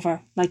to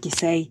cover, like you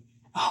say,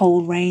 a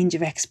whole range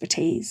of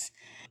expertise.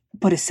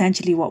 But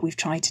essentially what we've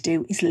tried to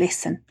do is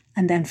listen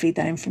and then feed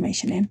that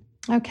information in.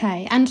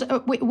 Okay, and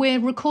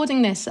we're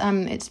recording this,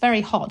 it's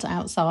very hot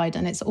outside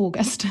and it's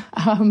August.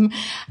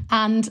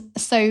 And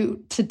so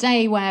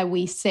today where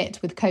we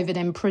sit with COVID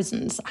in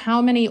prisons,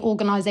 how many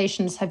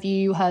organisations have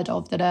you heard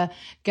of that are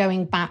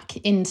going back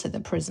into the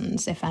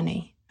prisons, if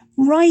any?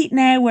 Right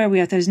now where we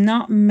are, there's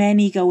not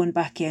many going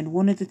back in.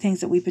 One of the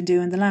things that we've been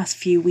doing the last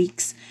few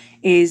weeks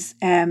is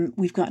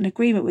we've got an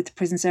agreement with the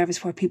prison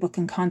service where people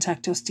can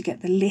contact us to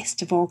get the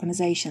list of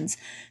organisations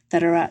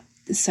that are at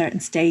certain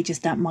stages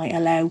that might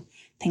allow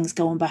things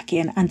going back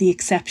in, and the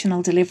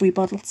exceptional delivery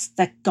models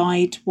that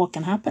guide what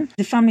can happen.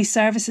 The family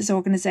services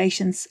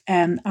organisations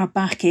are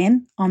back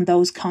in on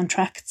those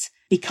contracts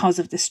because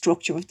of the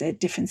structure of the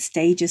different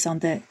stages on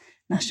the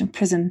National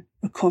Prison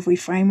Recovery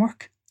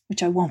Framework,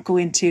 which I won't go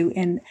into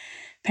in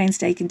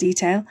painstaking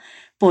detail.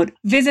 But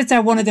visits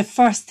are one of the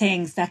first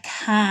things that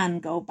can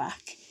go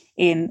back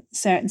in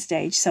certain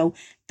stage. So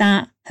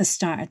that has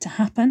started to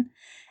happen.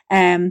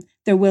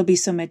 There will be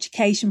some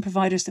education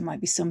providers. There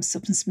might be some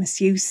substance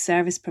misuse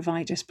service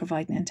providers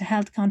providing mental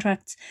health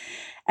contracts.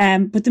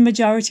 But the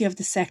majority of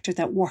the sector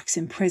that works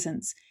in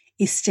prisons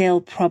is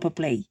still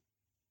probably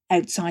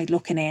outside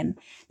looking in.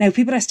 Now,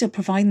 people are still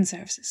providing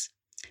services.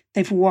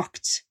 They've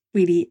worked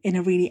really in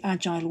a really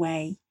agile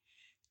way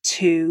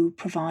to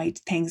provide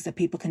things that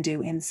people can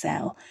do in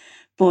cell.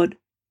 But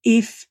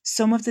if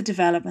some of the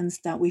developments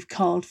that we've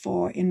called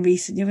for in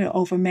recent,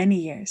 over many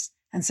years,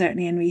 and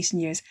certainly in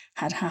recent years,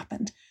 had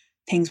happened,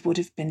 things would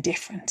have been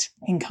different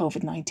in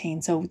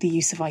COVID-19. So the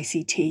use of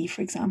ICT,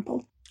 for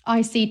example.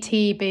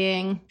 ICT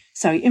being?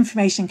 Sorry,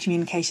 information and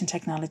communication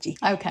technology.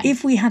 Okay.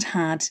 If we had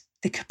had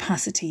the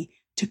capacity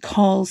to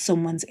call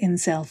someone's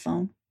in-cell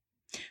phone,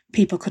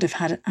 people could have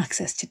had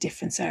access to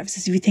different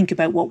services. If you think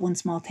about what one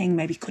small thing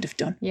maybe could have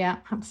done. Yeah,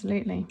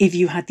 absolutely. If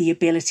you had the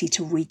ability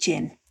to reach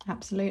in.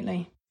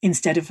 Absolutely.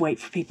 Instead of wait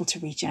for people to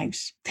reach out.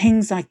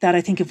 Things like that,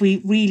 I think if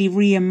we really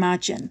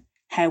reimagine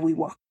how we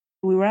work.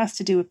 We were asked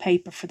to do a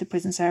paper for the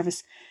prison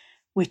service,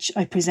 which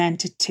I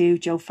presented to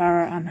Jo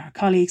Farrer and her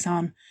colleagues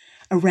on,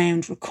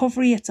 around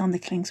recovery. It's on the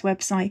Clinks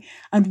website,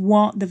 and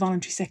what the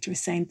voluntary sector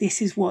is saying,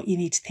 this is what you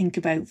need to think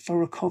about for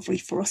recovery,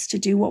 for us to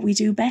do what we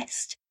do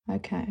best.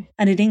 Okay.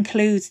 And it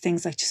includes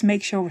things like just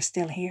make sure we're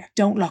still here.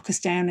 Don't lock us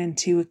down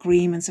into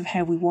agreements of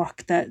how we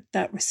work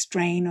that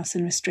restrain us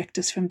and restrict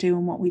us from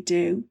doing what we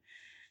do.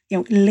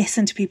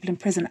 Listen to people in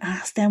prison,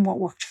 ask them what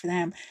worked for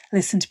them.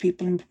 Listen to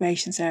people in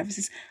probation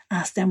services,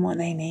 ask them what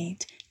they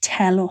need.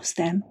 Tell us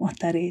then what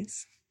that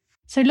is.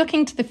 So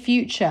looking to the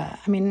future,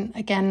 I mean,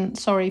 again,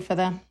 sorry for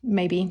the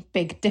maybe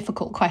big,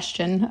 difficult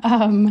question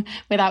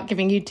without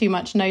giving you too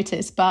much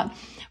notice. But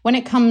when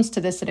it comes to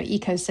this sort of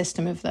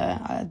ecosystem of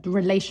the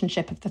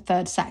relationship of the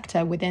third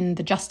sector within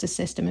the justice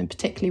system, and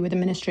particularly with the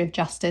Ministry of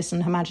Justice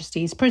and Her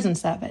Majesty's Prison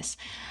Service,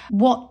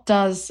 what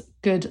does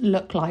good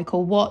look like,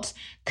 or what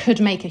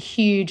could make a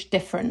huge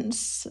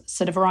difference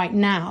sort of right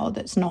now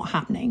that's not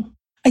happening?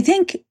 I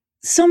think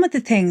some of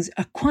the things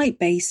are quite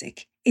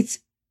basic. It's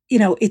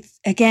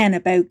again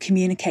about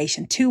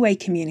communication, two-way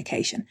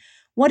communication.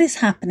 What is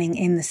happening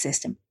in the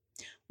system?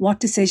 What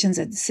decisions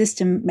are the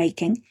system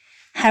making?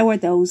 How are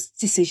those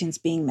decisions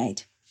being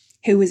made?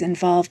 Who is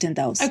involved in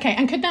those? Okay,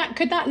 and could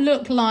that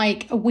look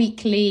like a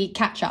weekly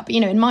catch-up?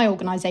 In my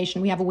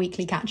organisation, we have a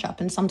weekly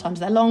catch-up, and sometimes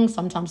they're long,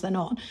 sometimes they're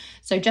not.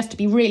 So just to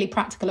be really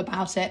practical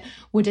about it,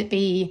 would it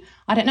be,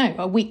 I don't know,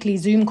 a weekly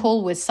Zoom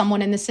call with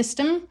someone in the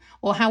system?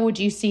 Or how would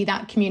you see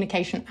that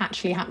communication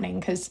actually happening?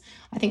 Because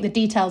I think the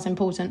detail is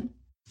important.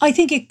 I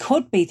think it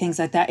could be things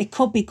like that. It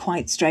could be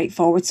quite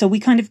straightforward. So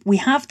we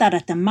have that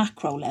at the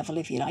macro level,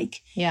 if you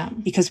like. Yeah.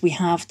 Because we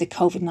have the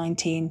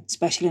COVID-19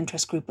 special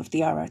interest group of the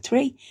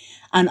RR3,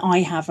 and I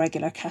have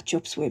regular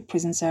catch-ups with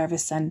prison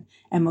service and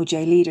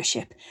MOJ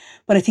leadership.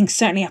 But I think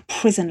certainly at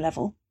prison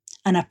level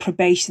and at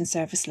probation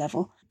service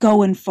level,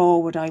 going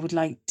forward, I would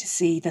like to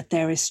see that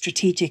there is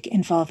strategic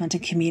involvement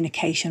and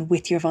communication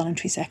with your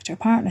voluntary sector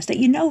partners, that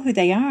you know who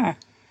they are.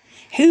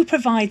 Who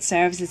provides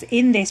services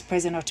in this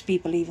prison or to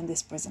people leaving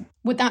this prison?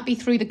 Would that be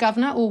through the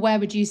governor, or where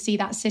would you see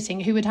that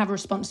sitting? Who would have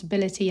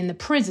responsibility in the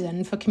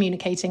prison for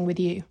communicating with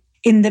you?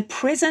 In the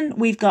prison,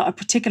 we've got a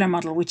particular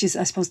model, which is,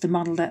 I suppose, the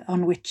model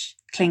on which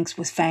Clinks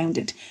was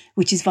founded,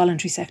 which is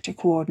voluntary sector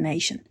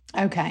coordination.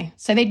 Okay,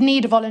 so they'd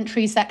need a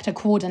voluntary sector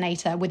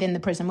coordinator within the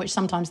prison, which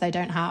sometimes they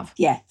don't have.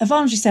 Yeah, a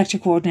voluntary sector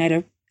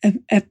coordinator,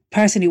 a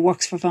person who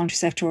works for a voluntary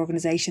sector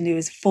organisation who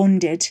is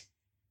funded,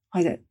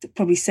 either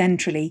probably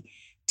centrally,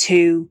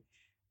 to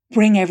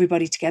bring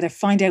everybody together,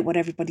 find out what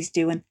everybody's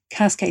doing,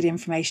 cascade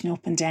information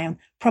up and down,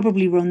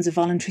 probably runs a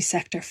voluntary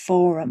sector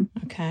forum,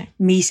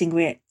 meeting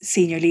with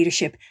senior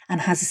leadership,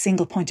 and has a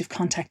single point of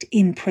contact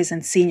in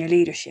prison senior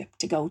leadership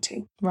to go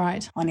to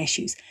on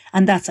issues.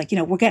 And that's like,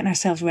 we're getting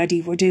ourselves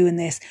ready, we're doing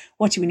this,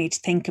 what do we need to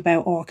think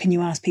about? Or can you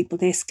ask people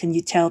this? Can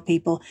you tell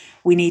people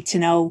we need to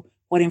know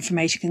what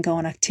information can go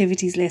on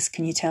activities lists?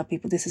 Can you tell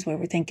people this is where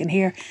we're thinking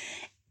here?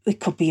 It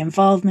could be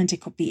involvement,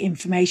 it could be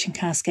information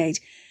cascade.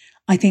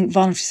 I think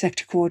voluntary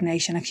sector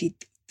coordination actually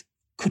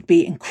could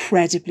be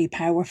incredibly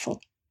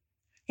powerful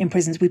in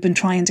prisons. We've been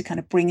trying to kind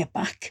of bring it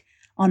back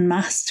en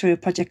masse through a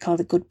project called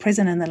The Good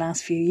Prison in the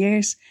last few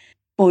years.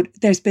 But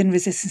there's been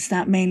resistance to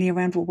that, mainly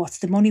around, well, what's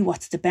the money?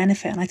 What's the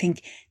benefit? And I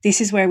think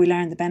this is where we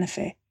learn the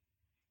benefit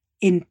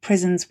in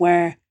prisons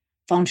where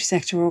voluntary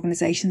sector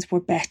organisations were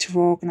better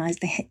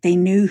organised. They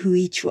knew who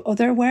each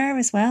other were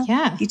as well.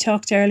 Yeah. You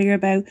talked earlier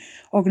about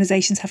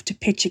organisations have to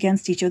pitch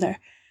against each other.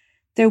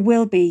 There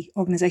will be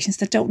organisations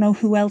that don't know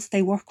who else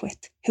they work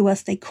with, who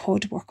else they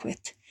could work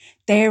with.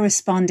 They're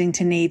responding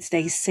to needs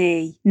they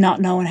see, not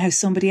knowing how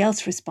somebody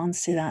else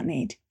responds to that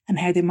need and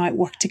how they might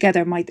work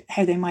together,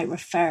 how they might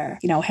refer,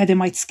 how they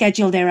might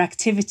schedule their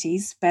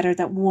activities better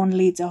that one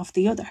leads off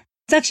the other.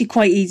 It's actually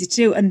quite easy to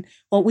do. And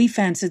what we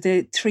found, so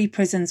the 3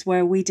 prisons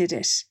where we did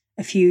it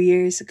a few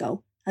years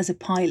ago as a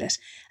pilot,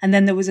 and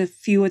then there was a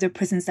few other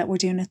prisons that were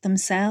doing it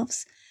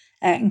themselves,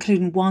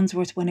 including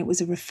Wandsworth when it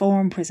was a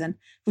reform prison,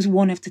 was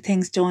one of the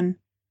things done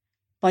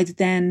by the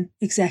then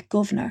exec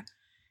governor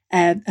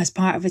as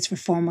part of its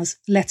reform was,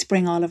 let's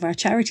bring all of our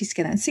charities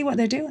together and see what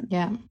they're doing.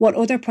 Yeah. What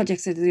other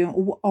projects are they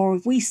doing? Or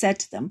if we said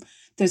to them,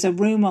 there's a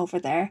room over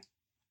there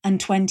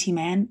and 20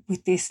 men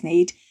with this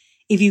need,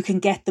 if you can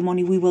get the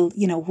money, we will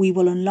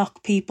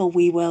unlock people,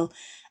 we will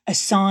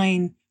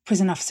assign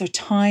prison officer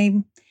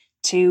time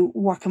to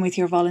working with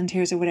your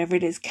volunteers or whatever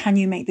it is, can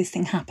you make this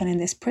thing happen in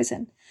this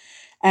prison?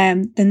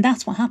 Then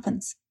that's what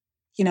happens.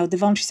 You know, the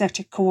voluntary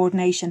sector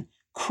coordination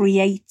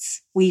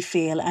creates, we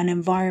feel, an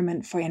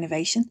environment for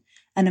innovation,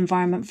 an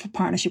environment for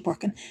partnership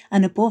working,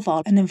 and above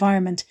all, an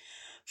environment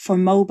for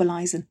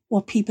mobilising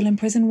what people in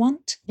prison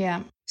want.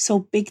 Yeah. So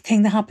big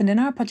thing that happened in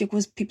our project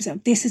was people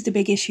said, this is the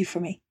big issue for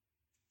me.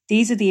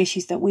 These are the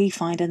issues that we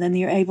find. And then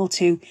you're able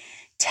to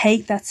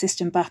take that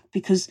system back,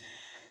 because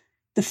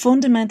the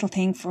fundamental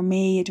thing for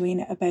me,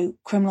 Edwina, about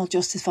criminal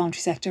justice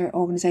voluntary sector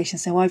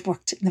organisations, now I've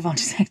worked in the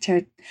voluntary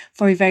sector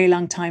for a very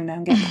long time now,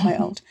 I'm getting quite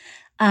old.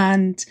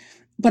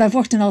 But I've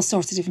worked in all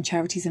sorts of different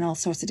charities in all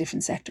sorts of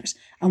different sectors.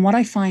 And what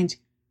I find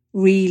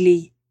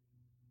really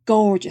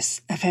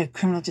gorgeous about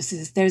criminal justice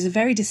is there's a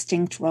very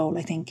distinct role,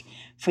 I think,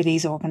 for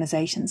these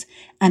organisations.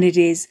 And it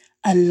is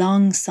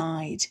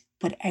alongside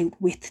but out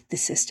with the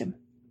system.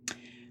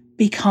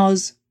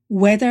 Because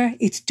whether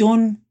it's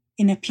done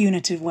in a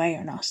punitive way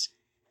or not,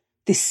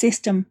 the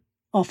system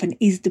often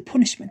is the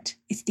punishment.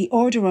 It's the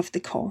order of the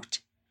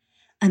court,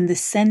 and the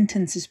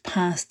sentence is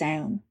passed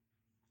down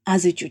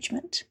as a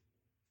judgment.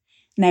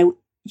 Now,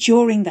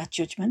 during that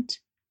judgment,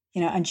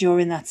 and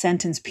during that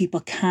sentence, people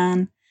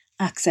can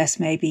access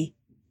maybe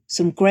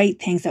some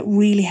great things that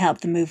really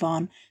help them move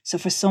on. So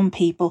for some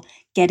people,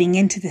 getting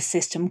into the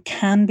system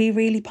can be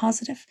really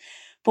positive.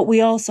 But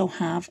we also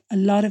have a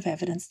lot of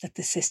evidence that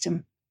the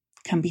system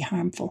can be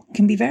harmful,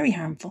 can be very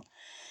harmful.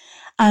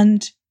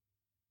 And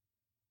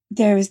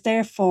there is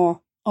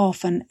therefore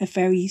often a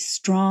very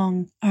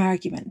strong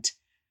argument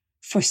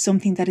for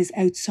something that is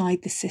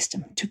outside the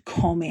system to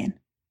come in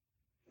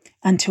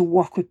and to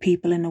work with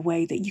people in a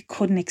way that you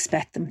couldn't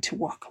expect them to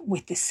work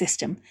with the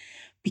system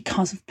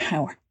because of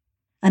power.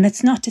 And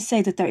it's not to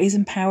say that there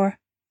isn't power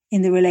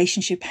in the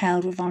relationship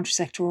held with voluntary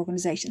sector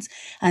organisations.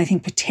 And I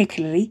think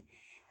particularly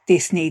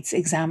this needs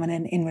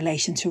examining in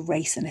relation to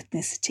race and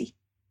ethnicity,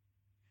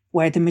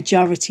 where the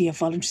majority of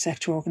voluntary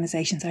sector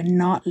organisations are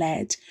not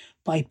led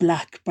by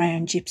Black,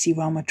 Brown, Gypsy,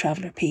 Roma,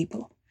 Traveller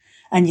people.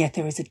 And yet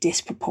there is a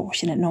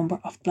disproportionate number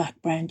of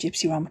Black, Brown,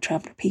 Gypsy, Roma,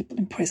 Traveller people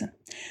in prison.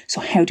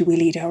 So how do we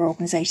lead our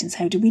organisations?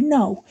 How do we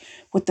know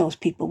what those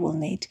people will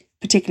need,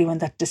 particularly when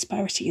that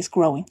disparity is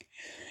growing?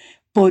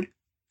 But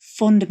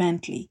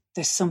fundamentally,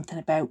 there's something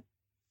about,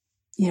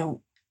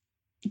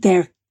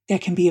 there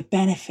can be a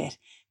benefit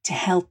to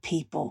help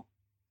people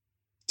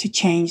to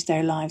change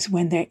their lives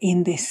when they're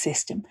in this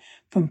system,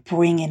 from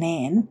bringing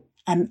in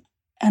and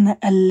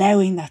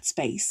allowing that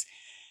space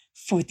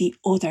for the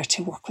other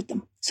to work with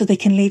them so they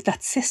can leave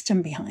that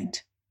system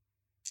behind.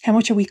 How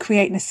much are we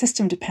creating a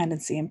system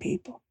dependency in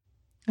people?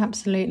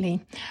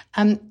 Absolutely.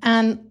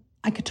 And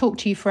I could talk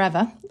to you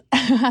forever,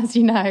 as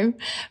you know,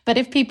 but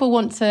if people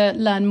want to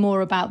learn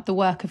more about the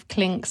work of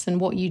Clinks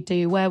and what you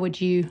do, where would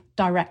you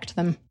direct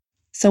them?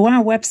 So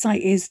our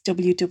website is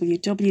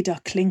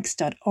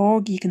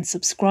www.clinks.org. You can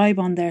subscribe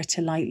on there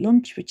to Light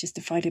Lunch, which is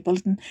the Friday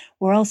Bulletin.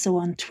 We're also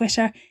on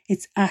Twitter.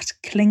 It's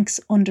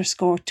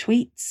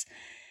 @Clinks_tweets.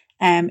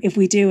 If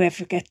we do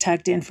ever get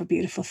tagged in for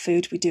beautiful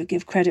food, we do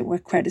give credit where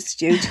credit's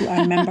due to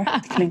our member,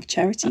 the Clink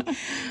charity.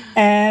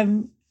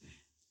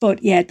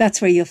 But yeah,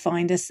 that's where you'll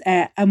find us.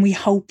 And we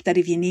hope that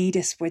if you need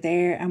us, we're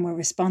there and we're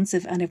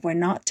responsive. And if we're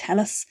not, tell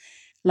us.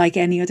 Like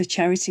any other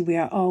charity, we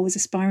are always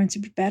aspiring to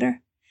be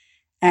better.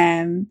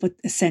 But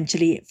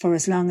essentially, for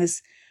as long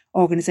as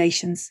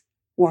organisations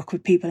work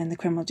with people in the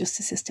criminal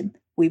justice system,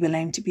 we will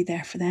aim to be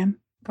there for them.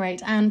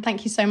 Great. Anne,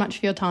 thank you so much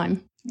for your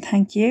time.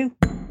 Thank you.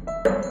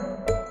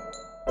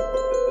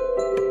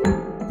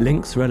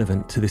 Links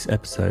relevant to this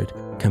episode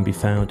can be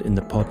found in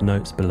the pod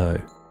notes below.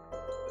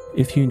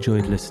 If you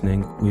enjoyed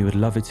listening, we would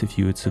love it if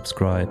you would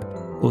subscribe.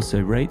 Also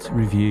rate,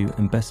 review,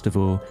 and best of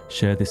all,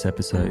 share this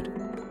episode.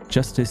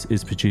 Justice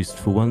is produced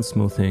for One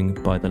Small Thing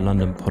by the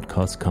London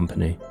Podcast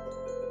Company.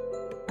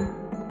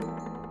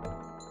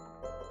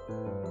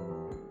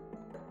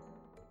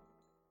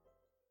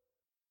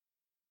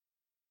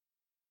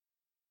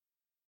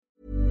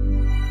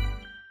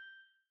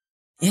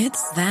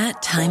 It's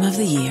that time of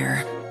the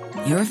year.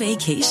 Your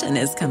vacation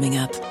is coming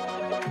up.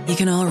 You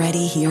can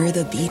already hear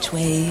the beach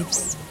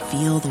waves,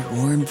 feel the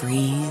warm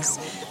breeze,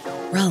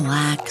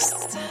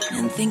 relax,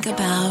 and think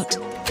about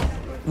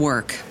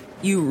work.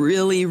 You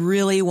really,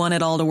 really want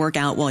it all to work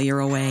out while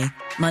you're away.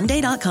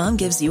 Monday.com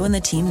gives you and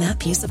the team that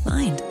peace of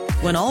mind.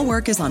 When all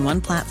work is on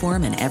one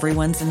platform and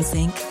everyone's in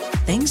sync,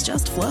 things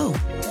just flow.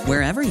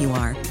 Wherever you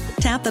are,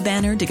 tap the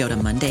banner to go to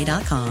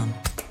Monday.com.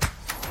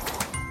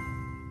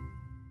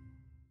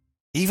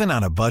 Even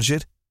on a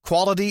budget,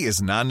 quality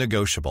is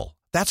non-negotiable.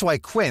 That's why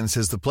Quince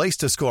is the place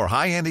to score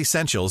high-end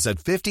essentials at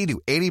 50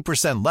 to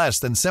 80% less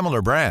than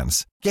similar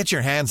brands. Get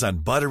your hands on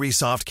buttery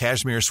soft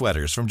cashmere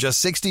sweaters from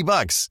just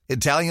 $60,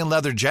 Italian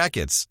leather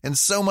jackets, and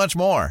so much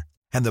more.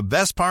 And the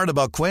best part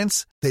about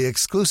Quince, they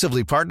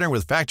exclusively partner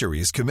with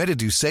factories committed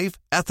to safe,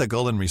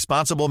 ethical, and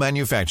responsible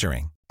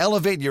manufacturing.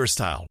 Elevate your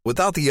style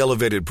without the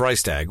elevated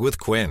price tag with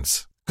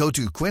Quince. Go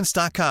to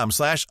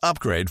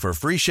quince.com/upgrade for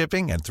free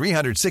shipping and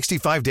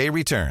 365-day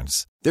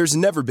returns. There's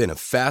never been a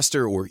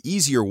faster or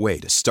easier way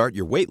to start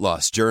your weight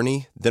loss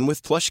journey than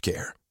with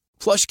PlushCare.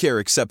 PlushCare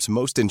accepts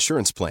most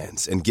insurance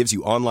plans and gives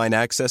you online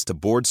access to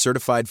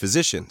board-certified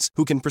physicians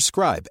who can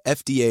prescribe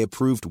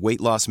FDA-approved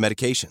weight loss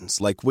medications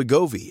like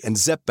Wegovy and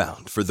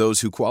Zepbound for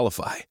those who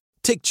qualify.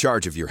 Take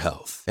charge of your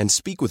health and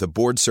speak with a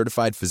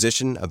board-certified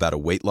physician about a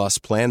weight loss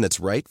plan that's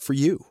right for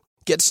you.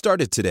 Get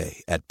started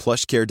today at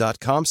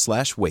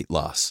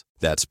plushcare.com/weight-loss.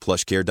 That's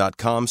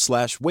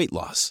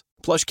plushcare.com/weight-loss.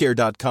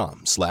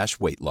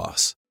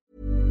 plushcare.com/weight-loss.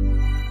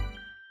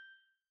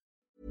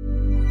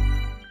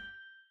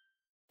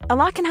 A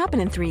lot can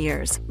happen in 3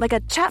 years, like a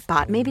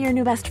chatbot may be your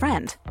new best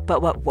friend.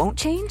 But what won't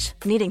change?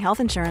 Needing health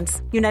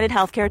insurance. United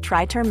Healthcare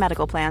Tri-Term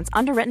Medical Plans,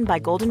 underwritten by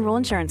Golden Rule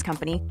Insurance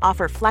Company,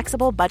 offer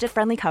flexible,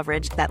 budget-friendly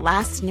coverage that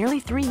lasts nearly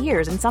 3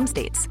 years in some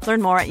states.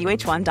 Learn more at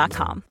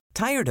uh1.com.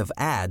 Tired of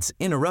ads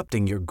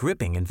interrupting your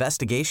gripping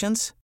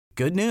investigations?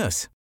 Good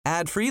news.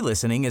 Ad-free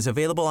listening is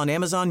available on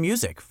Amazon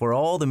Music for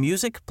all the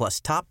music plus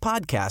top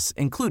podcasts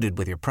included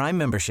with your Prime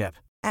membership.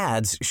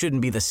 Ads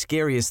shouldn't be the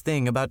scariest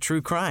thing about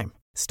true crime.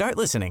 Start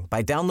listening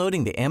by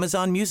downloading the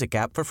Amazon Music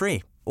app for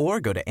free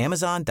or go to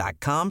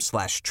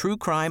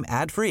amazon.com/truecrime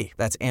ad-free.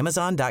 That's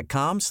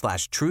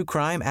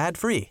amazon.com/truecrime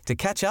ad-free to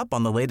catch up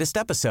on the latest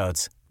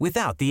episodes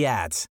without the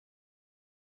ads.